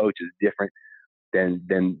head coach is different than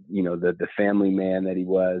the family man that he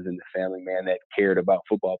was, and the family man that cared about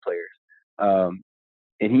football players.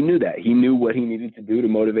 And he knew that. He knew what he needed to do to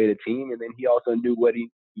motivate a team, and then he also knew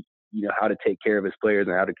how to take care of his players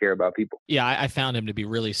and how to care about people. Yeah, I found him to be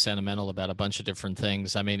really sentimental about a bunch of different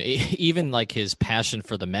things. I mean, even like his passion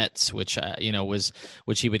for the Mets, which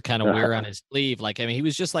he would kind of wear on his sleeve. Like, I mean, he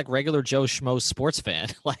was just like regular Joe Schmo sports fan,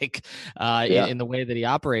 in the way that he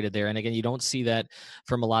operated there. And again, you don't see that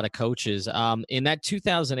from a lot of coaches. In that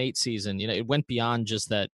 2008 season, it went beyond just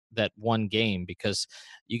that one game, because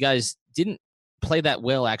you guys didn't play that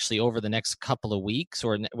well actually over the next couple of weeks,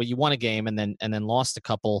 or you won a game and then lost a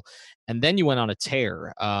couple, and then you went on a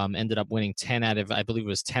tear, ended up winning 10 out of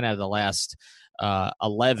the last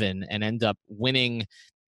 11, and end up winning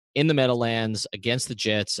in the Meadowlands against the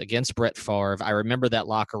Jets, against Brett Favre. I remember that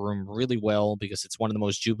locker room really well because it's one of the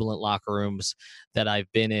most jubilant locker rooms that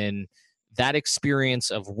I've been in. That experience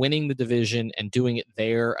of winning the division and doing it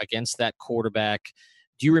there against that quarterback.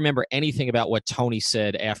 Do you remember anything about what Tony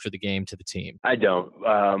said after the game to the team? I don't.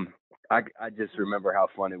 I just remember how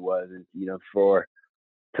fun it was, and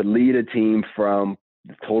to lead a team from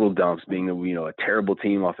the total dumps, being a terrible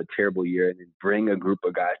team off a terrible year, and then bring a group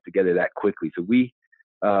of guys together that quickly. So we,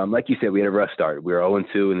 like you said, we had a rough start. We were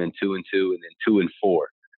 0-2, and then 2-2, and then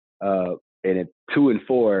 2-4. And at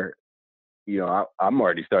 2-4, I'm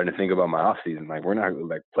already starting to think about my off season. Like, we're not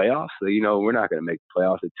like playoffs. So, we're not going to make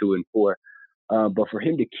playoffs at 2-4. But for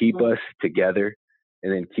him to keep us together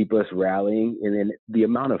and then keep us rallying, and then the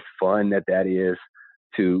amount of fun that is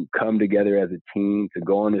to come together as a team, to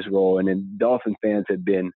go on this roll. And then Dolphin fans have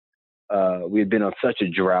been We had been on such a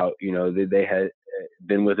drought. They had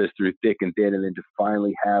been with us through thick and thin, and then to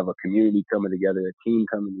finally have a community coming together, a team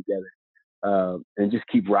coming together, and just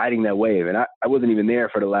keep riding that wave. And I wasn't even there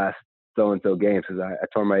for the last so-and-so games because I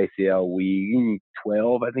tore my ACL week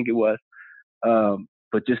 12, I think it was.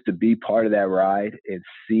 But just to be part of that ride and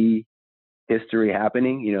see history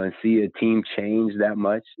happening, and see a team change that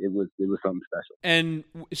much, it was something special. And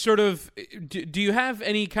sort of, do you have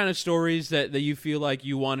any kind of stories that you feel like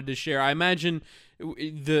you wanted to share? I imagine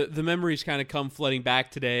the memories kind of come flooding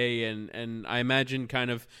back today, and I imagine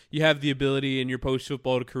kind of you have the ability in your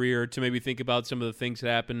post-football career to maybe think about some of the things that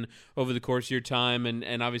happened over the course of your time,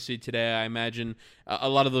 and obviously today I imagine a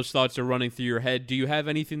lot of those thoughts are running through your head. Do you have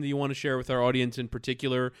anything that you want to share with our audience in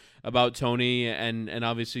particular about Tony, and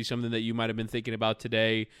obviously something that you might have been thinking about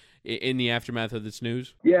today in the aftermath of this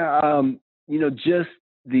news? Yeah, just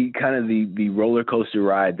the roller coaster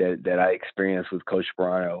ride that I experienced with Coach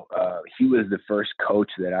Sparano. He was the first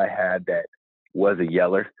coach that I had that was a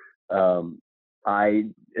yeller. That's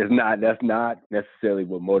not necessarily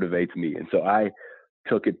what motivates me. And so I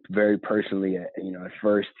took it very personally. At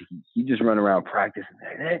first he just run around practice and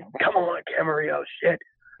say, "Hey, come on, Camarillo, shit."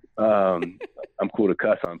 I'm cool to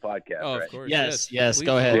cuss on podcast. Oh, right? Of course. Yes.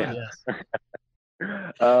 Go ahead. Yeah.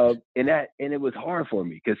 Yes. And it was hard for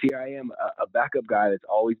me because here I am, a backup guy that's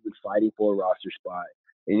always been fighting for a roster spot.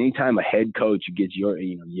 And anytime a head coach gets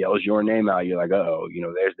yells your name out, you're like, uh-oh,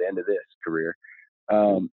 there's the end of this career.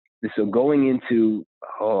 So going into,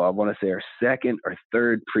 I want to say our second or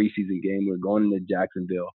third preseason game, we're going into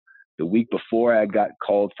Jacksonville. The week before I got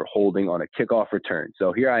called for holding on a kickoff return.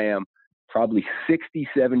 So here I am, probably 60,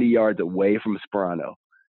 70 yards away from Sparano.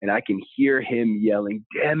 And I can hear him yelling,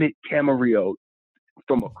 "Damn it, Camarillo,"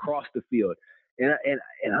 from across the field. And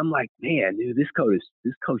I'm like, man, dude, this coach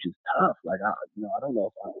is tough. Like, I don't know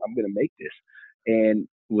if I'm going to make this. And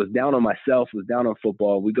was down on myself, was down on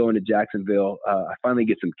football. We go into Jacksonville. I finally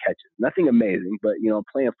get some catches. Nothing amazing, but, I'm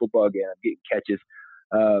playing football again. I'm getting catches.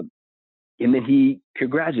 And then he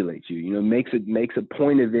congratulates you, makes a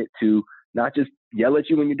point of it to not just yell at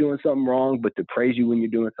you when you're doing something wrong, but to praise you when you're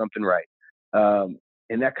doing something right.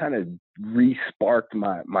 And that kind of re-sparked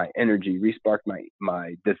my energy, re-sparked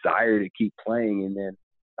my desire to keep playing. And then,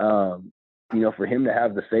 for him to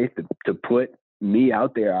have the faith to put me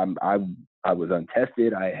out there, I was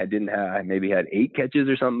untested. I maybe had 8 catches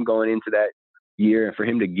or something going into that year. And for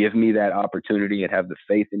him to give me that opportunity and have the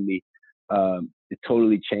faith in me, it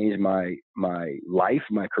totally changed my life,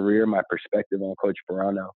 my career, my perspective on Coach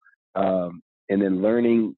Sparano. And then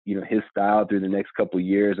learning, his style through the next couple of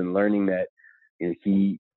years and learning that,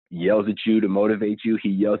 he yells at you to motivate you. He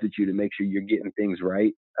yells at you to make sure you're getting things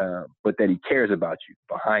right, but that he cares about you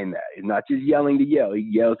behind that. It's not just yelling to yell. He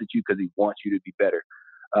yells at you because he wants you to be better.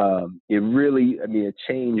 It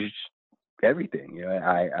changed everything.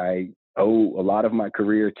 I owe a lot of my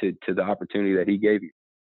career to the opportunity that he gave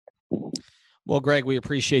you. Well, Greg, we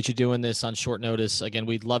appreciate you doing this on short notice. Again,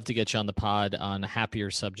 we'd love to get you on the pod on happier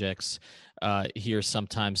subjects here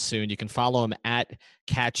sometime soon. You can follow him at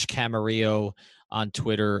Catch Camarillo on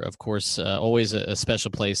Twitter. Of course, always a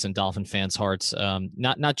special place in Dolphin fans' hearts,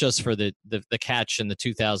 not just for the catch in the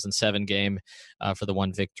 2007 game for the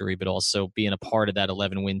one victory, but also being a part of that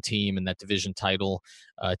 11-win team and that division title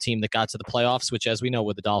team that got to the playoffs, which, as we know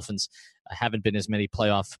with the Dolphins, haven't been as many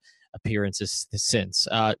playoff appearances since.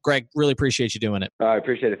 Greg, really appreciate you doing it. I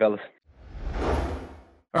appreciate it, fellas.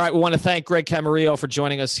 All right, we want to thank Greg Camarillo for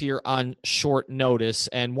joining us here on short notice.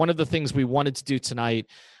 And one of the things we wanted to do tonight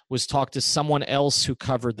was talk to someone else who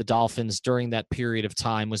covered the Dolphins during that period of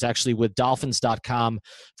time, was actually with Dolphins.com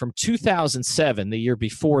from 2007, the year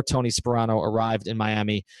before Tony Sparano arrived in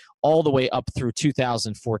Miami, all the way up through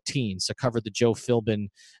 2014. So covered the Joe Philbin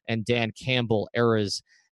and Dan Campbell eras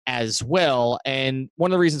as well. And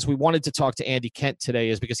one of the reasons we wanted to talk to Andy Kent today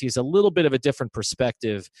is because he's a little bit of a different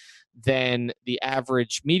perspective than the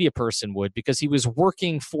average media person would, because he was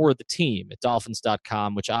working for the team at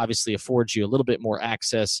Dolphins.com, which obviously affords you a little bit more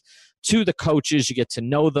access to the coaches. You get to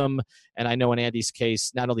know them. And I know in Andy's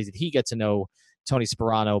case, not only did he get to know Tony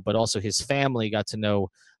Sparano, but also his family got to know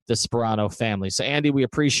the Sparano family. So, Andy, we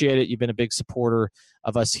appreciate it. You've been a big supporter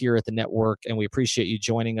of us here at the network, and we appreciate you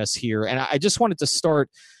joining us here. And I just wanted to start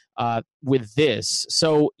with this.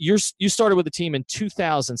 So you started with the team in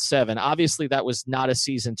 2007. Obviously, that was not a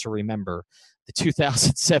season to remember, the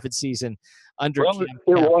 2007 season under Cam. It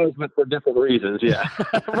was, but for different reasons, yeah.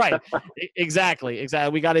 Right. Exactly.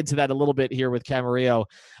 We got into that a little bit here with Camarillo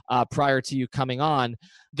prior to you coming on.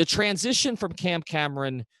 The transition from Cam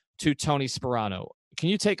Cameron to Tony Sparano, can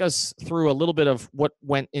you take us through a little bit of what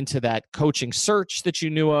went into that coaching search that you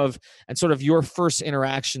knew of and sort of your first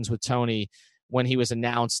interactions with Tony when he was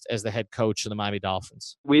announced as the head coach of the Miami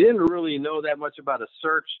Dolphins? We didn't really know that much about a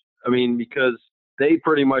search. I mean, because they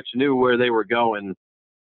pretty much knew where they were going,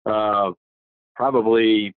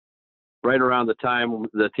 probably right around the time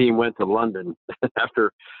the team went to London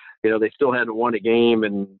after, they still hadn't won a game,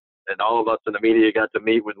 and all of us in the media got to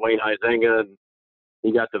meet with Wayne Huizenga, and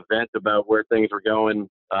he got to vent about where things were going.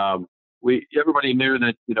 Everybody knew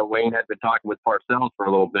that, Wayne had been talking with Parcells for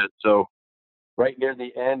a little bit. So right near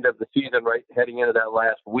the end of the season, right heading into that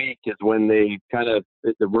last week, is when they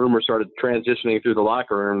the rumor started transitioning through the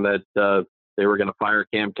locker room that they were going to fire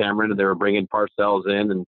Cam Cameron and they were bringing Parcells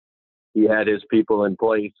in, and he had his people in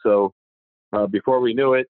place. So before we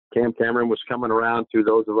knew it, Cam Cameron was coming around to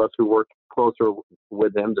those of us who worked closer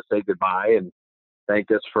with him to say goodbye and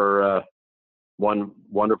thank us for one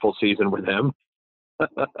wonderful season with him.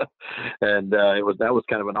 And that was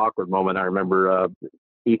kind of an awkward moment. I remember,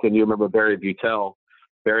 Ethan, you remember Barry Butel.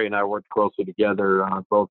 Barry and I worked closely together,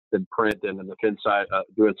 both in print and in the Fin side,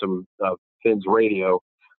 doing some Fins radio.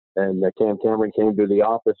 And Cam Cameron came to the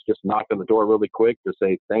office, just knocked on the door really quick to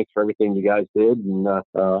say, thanks for everything you guys did, and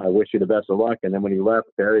I wish you the best of luck. And then when he left,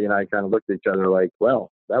 Barry and I kind of looked at each other like,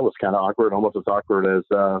 well, that was kind of awkward, almost as awkward as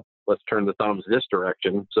let's turn the thumbs this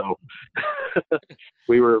direction. So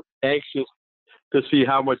we were anxious to see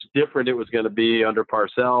how much different it was going to be under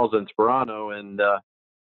Parcells and Sperano. And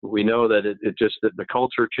we know that that the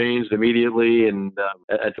culture changed immediately. And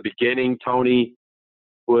at the beginning, Tony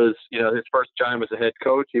was, his first time as a head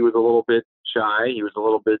coach, he was a little bit shy. He was a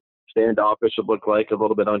little bit standoffish, it looked like, a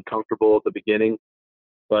little bit uncomfortable at the beginning.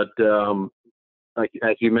 But like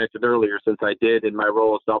as you mentioned earlier, since I did in my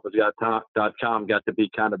role at Dolphins.com, got to be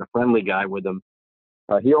kind of the friendly guy with him,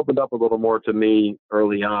 he opened up a little more to me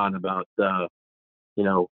early on about,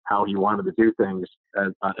 how he wanted to do things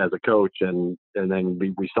as a coach. And then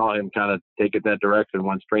we saw him kind of take it that direction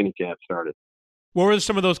once training camp started. What were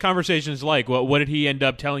some of those conversations like? What did he end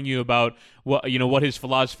up telling you about what his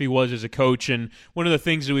philosophy was as a coach? And one of the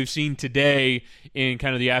things that we've seen today in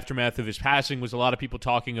kind of the aftermath of his passing was a lot of people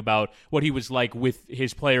talking about what he was like with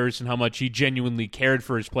his players and how much he genuinely cared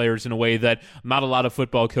for his players in a way that not a lot of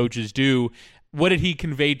football coaches do. What did he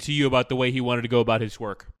convey to you about the way he wanted to go about his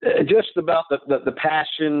work? Just about the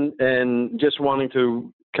passion and just wanting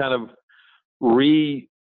to kind of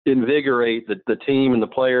reinvigorate the team and the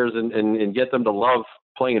players and get them to love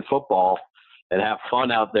playing football and have fun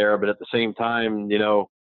out there, but at the same time,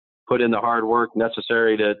 put in the hard work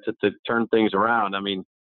necessary to turn things around. I mean,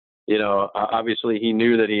 obviously he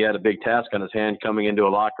knew that he had a big task on his hand coming into a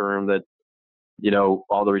locker room that,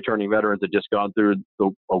 all the returning veterans had just gone through a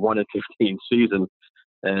 1-15 season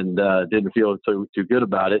and didn't feel too good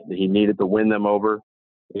about it. He needed to win them over.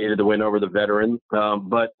 He needed to win over the veteran.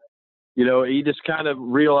 But he just kind of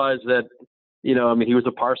realized that, he was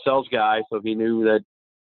a Parcells guy, so he knew that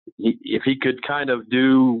if he could kind of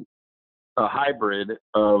do a hybrid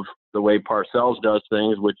of the way Parcells does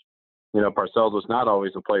things, which, Parcells was not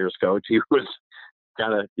always a player's coach. He was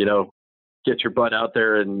kind of, get your butt out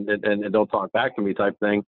there and don't talk back to me type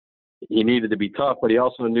thing. He needed to be tough, but he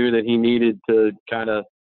also knew that he needed to kind of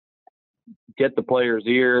get the players'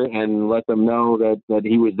 ear and let them know that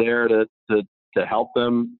he was there to help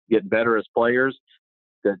them get better as players,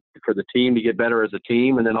 for the team to get better as a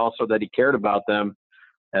team, and then also that he cared about them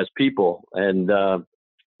as people. And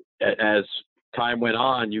as time went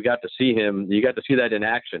on, you got to see that in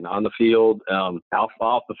action on the field,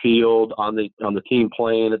 off the field, on the team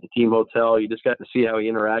plane, at the team hotel. You just got to see how he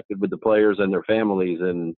interacted with the players and their families.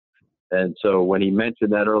 And so when he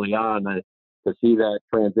mentioned that early on, to see that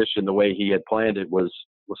transition the way he had planned it was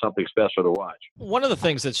something special to watch. One of the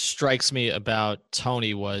things that strikes me about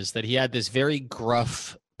Tony was that he had this very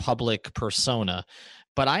gruff public persona.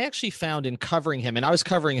 But I actually found in covering him, and I was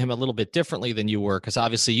covering him a little bit differently than you were, because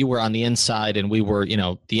obviously you were on the inside and we were,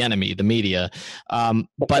 the enemy, the media.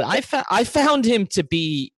 But I found him to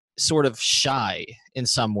be sort of shy in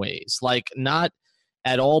some ways, like not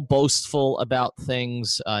at all boastful about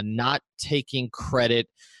things, not taking credit,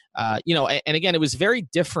 and again, it was very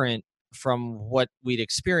different from what we'd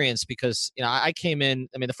experienced because, I came in,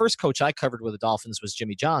 the first coach I covered with the Dolphins was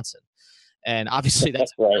Jimmy Johnson. And obviously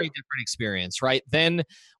that's a very different experience, right? Then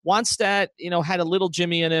Wannstedt, had a little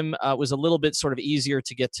Jimmy in him, was a little bit sort of easier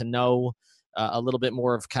to get to know. a little bit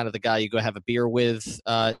more of kind of the guy you go have a beer with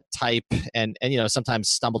type, and sometimes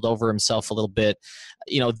stumbled over himself a little bit.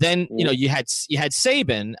 Then you had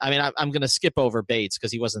Saban. I mean, I'm going to skip over Bates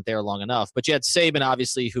because he wasn't there long enough, but you had Saban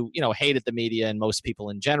obviously, who hated the media and most people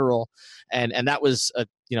in general, and that was a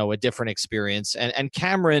different experience. And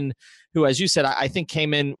Cameron, who, as you said, I think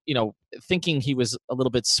came in thinking he was a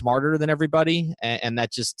little bit smarter than everybody, and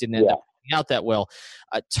that just didn't end up out that well.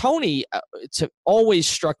 Tony always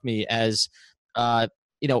struck me as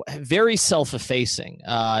very self-effacing,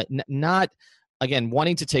 not again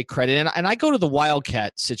wanting to take credit. And I go to the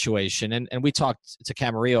Wildcat situation, and we talked to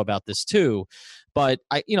Camarillo about this too. But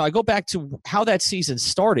I go back to how that season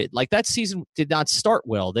started. Like, that season did not start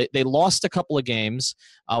well. They lost a couple of games.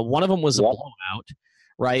 One of them was a blowout,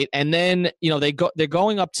 right? And then they're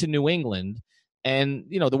going up to New England. And,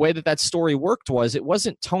 the way that story worked was, it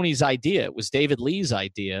wasn't Tony's idea. It was David Lee's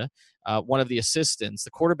idea, one of the assistants, the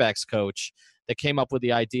quarterback's coach, that came up with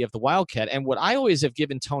the idea of the Wildcat. And what I always have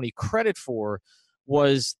given Tony credit for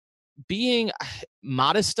was being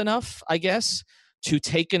modest enough, I guess, to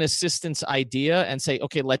take an assistant's idea and say,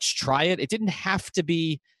 okay, let's try it. It didn't have to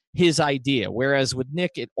be his idea. Whereas with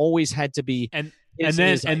Nick, it always had to be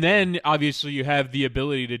And then obviously you have the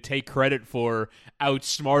ability to take credit for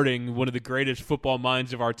outsmarting one of the greatest football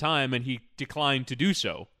minds of our time, and he declined to do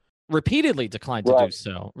so. Repeatedly declined to do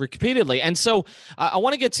so. Repeatedly. And so I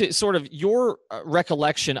want to get to sort of your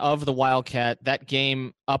recollection of the Wildcat, that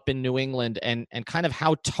game up in New England, and kind of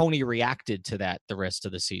how Tony reacted to that the rest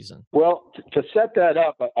of the season. Well, to set that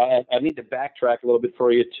up, I need to backtrack a little bit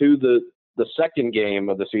for you to the second game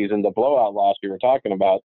of the season, the blowout loss we were talking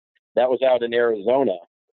about. That was out in Arizona.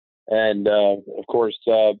 And, of course,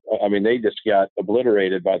 they just got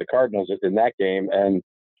obliterated by the Cardinals in that game. And,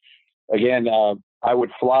 again, I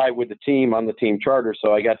would fly with the team on the team charter,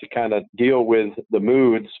 so I got to kind of deal with the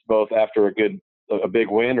moods both after a big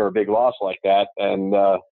win or a big loss like that. And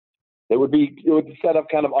it would set up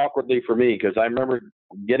kind of awkwardly for me, because I remember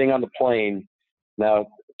getting on the plane. Now,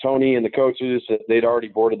 Tony and the coaches, they'd already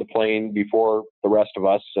boarded the plane before the rest of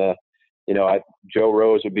us. Joe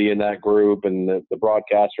Rose would be in that group, and the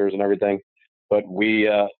broadcasters and everything. But we,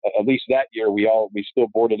 at least that year, we still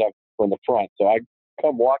boarded up from the front. So I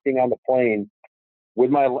come walking on the plane with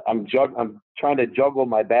I'm trying to juggle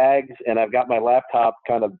my bags, and I've got my laptop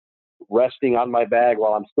kind of resting on my bag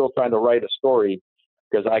while I'm still trying to write a story,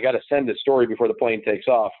 because I got to send the story before the plane takes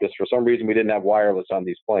off, because for some reason we didn't have wireless on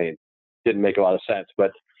these planes. Didn't make a lot of sense.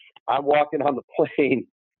 But I'm walking on the plane,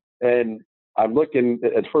 and I'm looking,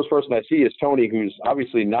 the first person I see is Tony, who's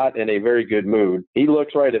obviously not in a very good mood. He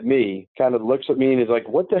looks right at me, kind of looks at me, and is like,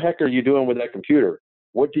 "What the heck are you doing with that computer?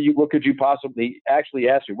 What could you possibly," actually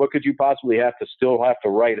asked me, "what could you possibly have to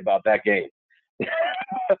write about that game?"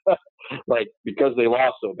 Like, because they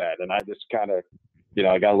lost so bad. And I just kind of,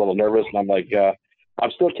 I got a little nervous, and I'm like,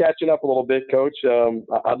 "I'm still catching up a little bit, Coach. I'm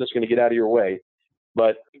just going to get out of your way."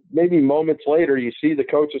 But maybe moments later, you see the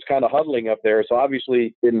coaches kind of huddling up there. So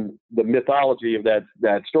obviously, in the mythology of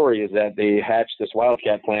that story, is that they hatched this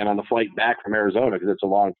Wildcat plan on the flight back from Arizona, because it's a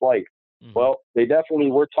long flight. Mm-hmm. Well, they definitely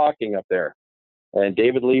were talking up there. And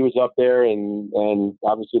David Lee was up there, and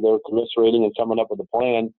obviously they were commiserating and coming up with a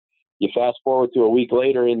plan. You fast forward to a week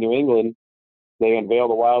later in New England, they unveil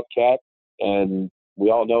the Wildcat, and we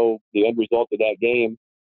all know the end result of that game.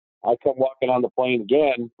 I come walking on the plane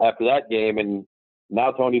again after that game, and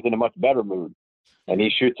now Tony's in a much better mood. And he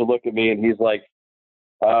shoots a look at me, and he's like,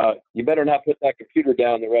 "You better not put that computer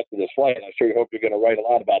down the rest of this flight. I sure hope you're going to write a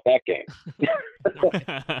lot about that game."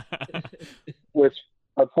 Which,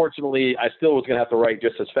 unfortunately, I still was going to have to write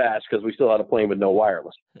just as fast, because we still had a plane with no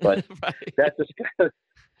wireless. But that just kind of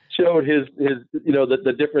showed his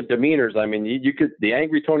the different demeanors. I mean, the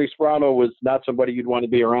angry Tony Sparano was not somebody you'd want to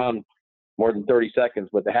be around more than 30 seconds,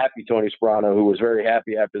 but the happy Tony Sparano, who was very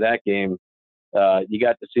happy after that game, you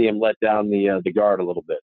got to see him let down the guard a little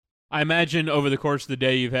bit. I imagine over the course of the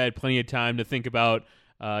day, you've had plenty of time to think about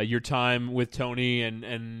your time with Tony,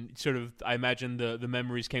 and sort of, I imagine the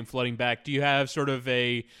memories came flooding back. Do you have sort of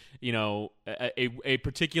a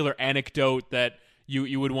particular anecdote that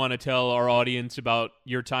you would want to tell our audience about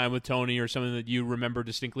your time with Tony, or something that you remember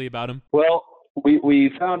distinctly about him? Well, we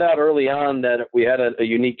found out early on that we had a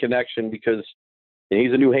unique connection, because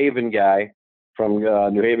he's a New Haven guy from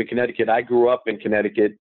New Haven, Connecticut. I grew up in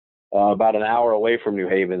Connecticut, about an hour away from New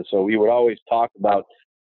Haven. So we would always talk about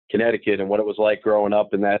Connecticut and what it was like growing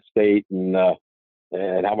up in that state, and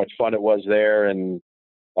how much fun it was there. And,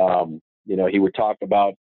 he would talk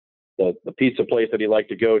about the pizza place that he liked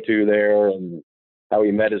to go to there, and how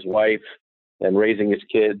he met his wife and raising his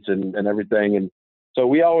kids and everything. And so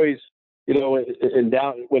we always when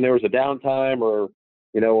there was a downtime, or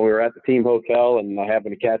when we were at the team hotel and I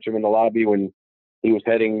happened to catch him in the lobby when he was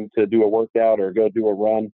heading to do a workout or go do a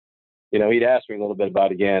run, he'd ask me a little bit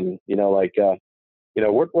about again,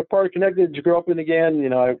 what part of Connecticut did you grow up in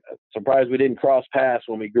again? I'm surprised we didn't cross paths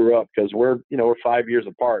when we grew up, because we're 5 years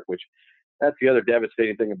apart, which that's the other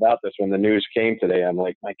devastating thing about this. When the news came today, I'm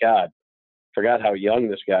like, my God, forgot how young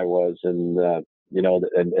this guy was, and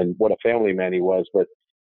and what a family man he was. But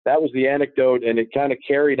that was the anecdote, and it kind of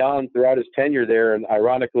carried on throughout his tenure there. And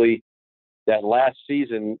ironically, that last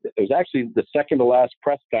season, it was actually the second to last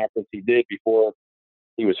press conference he did before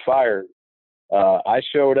he was fired. I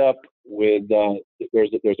showed up with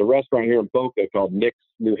there's a restaurant here in Boca called Nick's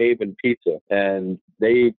New Haven Pizza, and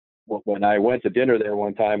when I went to dinner there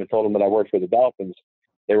one time and told them that I worked for the Dolphins,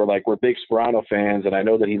 they were like, "We're big Sparano fans, and I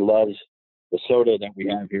know that he loves the soda that we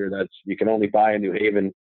have here that's you can only buy in New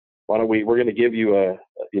Haven. Why don't we're going to give you a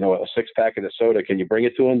 6-pack of the soda. Can you bring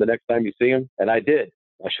it to him the next time you see him?" And I did.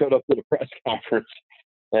 I showed up to the press conference,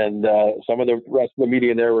 and some of the rest of the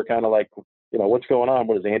media in there were kind of like, what's going on?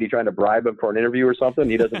 What is Andy trying to bribe him for an interview or something?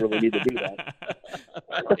 He doesn't really need to do that.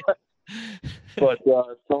 But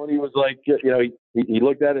Tony was like, he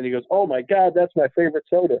looked at it and he goes, "Oh my God, that's my favorite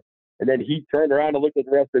soda." And then he turned around and looked at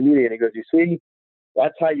the rest of the media and he goes, "You see,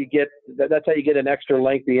 that's how you get an extra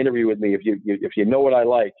lengthy interview with me. If you know what I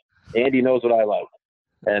like, Andy knows what I like."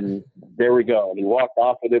 And there we go. And he walked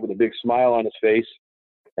off with it with a big smile on his face.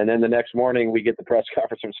 And then the next morning we get the press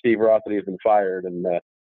conference from Steve Ross that he's been fired. And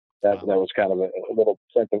that was kind of a little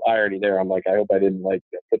sense of irony there. I'm like, I hope I didn't put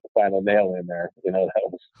the final nail in there. That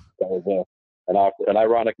was an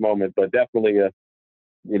ironic moment, but definitely a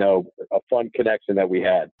fun connection that we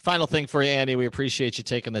had. Final thing for you, Andy, we appreciate you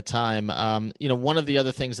taking the time. One of the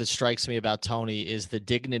other things that strikes me about Tony is the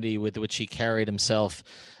dignity with which he carried himself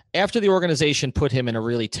after the organization put him in a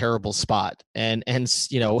really terrible spot. And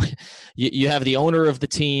you have the owner of the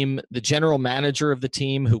team, the general manager of the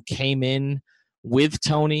team who came in with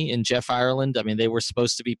Tony and Jeff Ireland. I mean, they were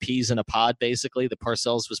supposed to be peas in a pod, basically. The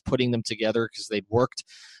Parcells was putting them together because they'd worked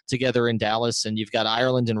together in Dallas. And you've got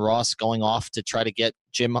Ireland and Ross going off to try to get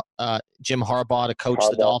Jim Harbaugh to coach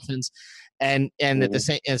the Dolphins. And at the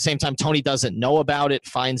same time, Tony doesn't know about it,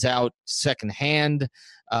 finds out secondhand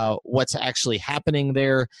what's actually happening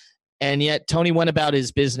there. And yet Tony went about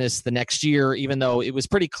his business the next year, even though it was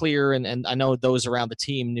pretty clear, and I know those around the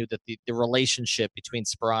team knew that the relationship between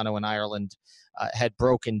Sparano and Ireland had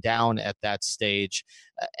broken down at that stage.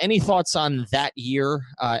 Any thoughts on that year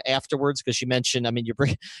afterwards? Because you mentioned, I mean,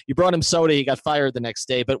 you brought him soda, he got fired the next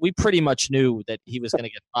day, but we pretty much knew that he was going to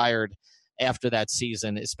get fired after that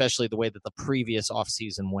season, especially the way that the previous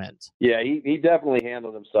offseason went. Yeah, he definitely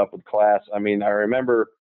handled himself with class. I mean, I remember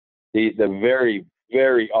the very,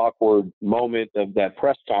 very awkward moment of that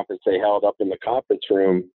press conference they held up in the conference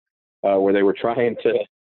room where they were trying to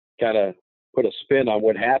kind of put a spin on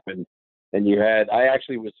what happened. And I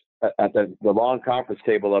actually was at the long conference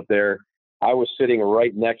table up there. I was sitting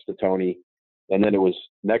right next to Tony, and then it was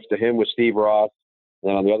next to him was Steve Ross.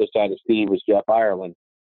 And on the other side of Steve was Jeff Ireland.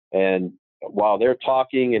 And while they're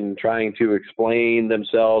talking and trying to explain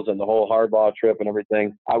themselves and the whole Harbaugh trip and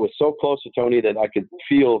everything, I was so close to Tony that I could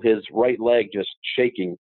feel his right leg just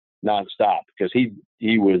shaking nonstop, because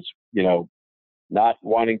he was, not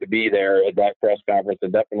wanting to be there at that press conference.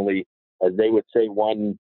 And definitely, as they would say,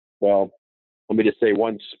 one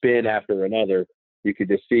spin after another, you could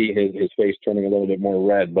just see his face turning a little bit more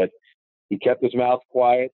red. But he kept his mouth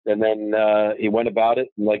quiet, and then he went about it.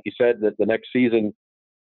 And like you said, that the next season,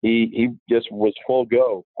 he just was full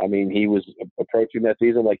go. I mean, he was approaching that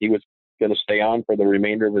season like he was going to stay on for the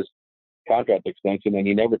remainder of his contract extension, and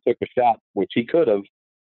he never took a shot, which he could have,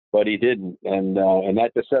 but he didn't. And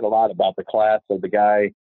that just said a lot about the class of the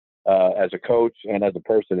guy as a coach and as a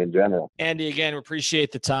person in general. Andy, again, we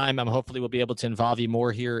appreciate the time. Hopefully we'll be able to involve you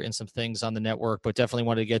more here in some things on the network, but definitely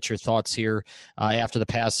wanted to get your thoughts here after the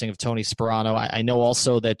passing of Tony Sparano. I know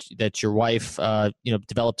also that your wife,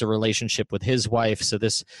 developed a relationship with his wife. So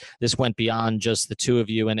this went beyond just the two of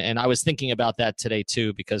you. And I was thinking about that today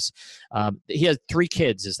too, because he has 3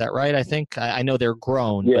 kids. Is that right? I think I know they're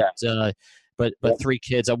grown, yeah. But 3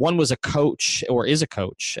 kids. One was a coach, or is a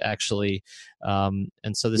coach, actually. And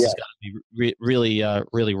so this is going to be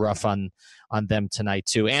really rough on them tonight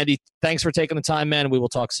too. Andy, thanks for taking the time, man. We will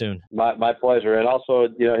talk soon. My pleasure. And also,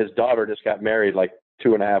 his daughter just got married like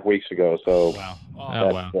 2.5 weeks ago. So wow.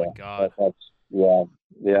 Wow. My God.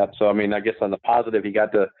 Yeah. So, I mean, I guess on the positive, he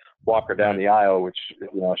got to walk her down the aisle, which,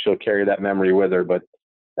 she'll carry that memory with her, but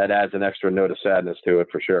that adds an extra note of sadness to it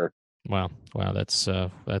for sure. Wow,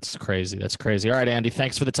 that's crazy. That's crazy. All right, Andy,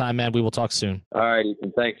 thanks for the time, man. We will talk soon. All right,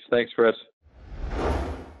 Ethan. Thanks, Chris.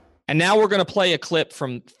 And now we're going to play a clip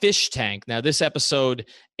from Fish Tank. Now, this episode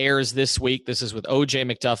airs this week. This is with O.J.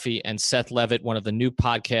 McDuffie and Seth Levitt, one of the new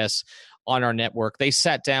podcasts on our network. They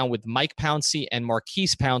sat down with Mike Pouncey and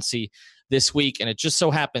Marquise Pouncey this week, and it just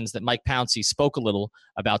so happens that Mike Pouncey spoke a little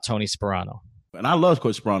about Tony Sparano. And I love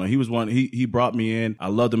Coach Sparano. He was one. He brought me in. I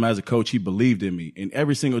loved him as a coach. He believed in me, and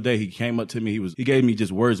every single day he came up to me. He gave me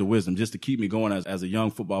just words of wisdom, just to keep me going as a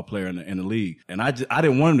young football player in the league. And I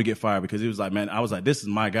didn't want him to get fired, because he was like, man, I was like, this is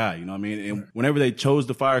my guy. You know what I mean? And whenever they chose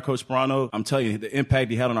to fire Coach Sparano, I'm telling you, the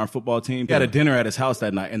impact he had on our football team. He had a dinner at his house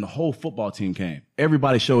that night, and the whole football team came.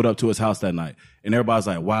 Everybody showed up to his house that night. And everybody's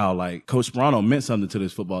like, wow, like Coach Sparano meant something to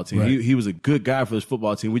this football team. Right. He was a good guy for this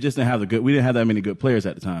football team. We just didn't have we didn't have that many good players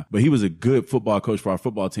at the time, but he was a good football coach for our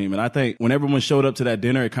football team. And I think when everyone showed up to that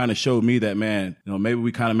dinner, it kind of showed me that, man, maybe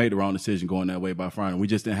we kind of made the wrong decision going that way by firing. We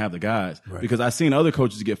just didn't have the guys, because I seen other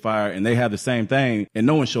coaches get fired and they have the same thing and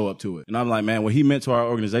no one show up to it. And I'm like, man, what he meant to our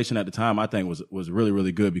organization at the time, I think was really,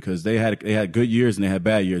 really good, because they had good years and they had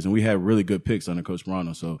bad years, and we had really good picks under Coach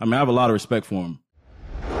Sparano. So, I mean, I have a lot of respect for him.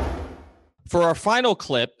 For our final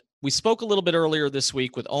clip, we spoke a little bit earlier this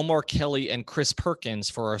week with Omar Kelly and Chris Perkins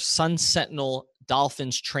for our Sun Sentinel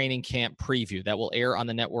Dolphins training camp preview that will air on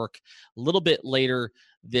the network a little bit later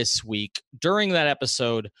this week. During that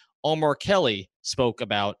episode, Omar Kelly spoke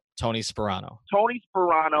about Tony Sparano. Tony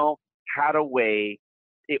Sparano had a way.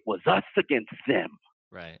 It was us against them.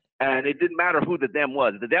 Right. And it didn't matter who the them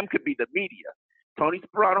was. The them could be the media. Tony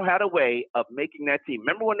Sparano had a way of making that team.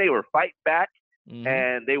 Remember when they were fighting back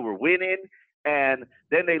and they were winning? And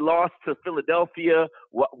then they lost to Philadelphia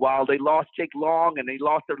while they lost Jake Long, and they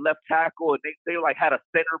lost their left tackle, and they like had a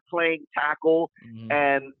center playing tackle,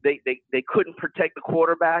 and they couldn't protect the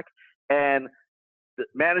quarterback. And the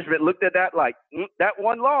management looked at that like, that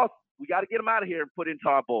one loss, we got to get them out of here and put into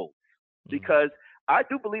our bowls. Because I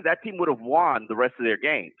do believe that team would have won the rest of their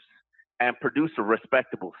games and produced a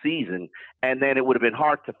respectable season, and then it would have been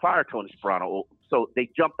hard to fire Tony Sparano. So they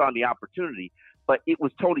jumped on the opportunity. But it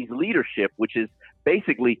was Tony's leadership, which is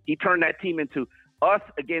basically he turned that team into us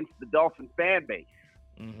against the Dolphins fan base,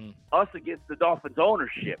 us against the Dolphins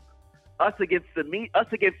ownership, us against us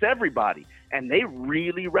against everybody. And they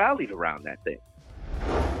really rallied around that thing.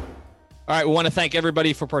 All right, we want to thank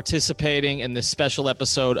everybody for participating in this special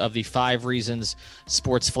episode of the 5 Reasons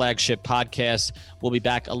Sports Flagship podcast. We'll be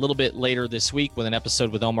back a little bit later this week with an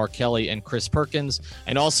episode with Omar Kelly and Chris Perkins,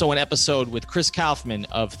 and also an episode with Chris Kaufman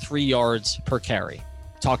of 3 yards per carry.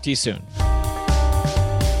 Talk to you soon.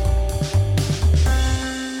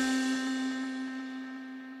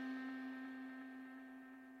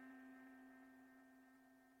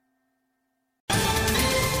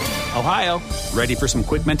 Ohio, ready for some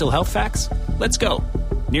quick mental health facts? Let's go.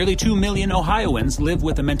 Nearly 2 million Ohioans live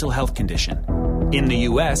with a mental health condition. In the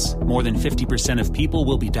U.S., more than 50% of people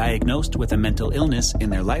will be diagnosed with a mental illness in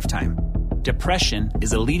their lifetime. Depression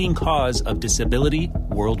is a leading cause of disability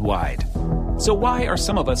worldwide. So why are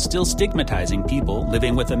some of us still stigmatizing people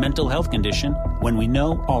living with a mental health condition when we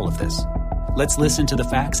know all of this? Let's listen to the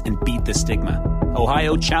facts and beat the stigma.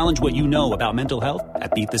 Ohio, challenge what you know about mental health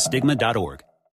at beatthestigma.org.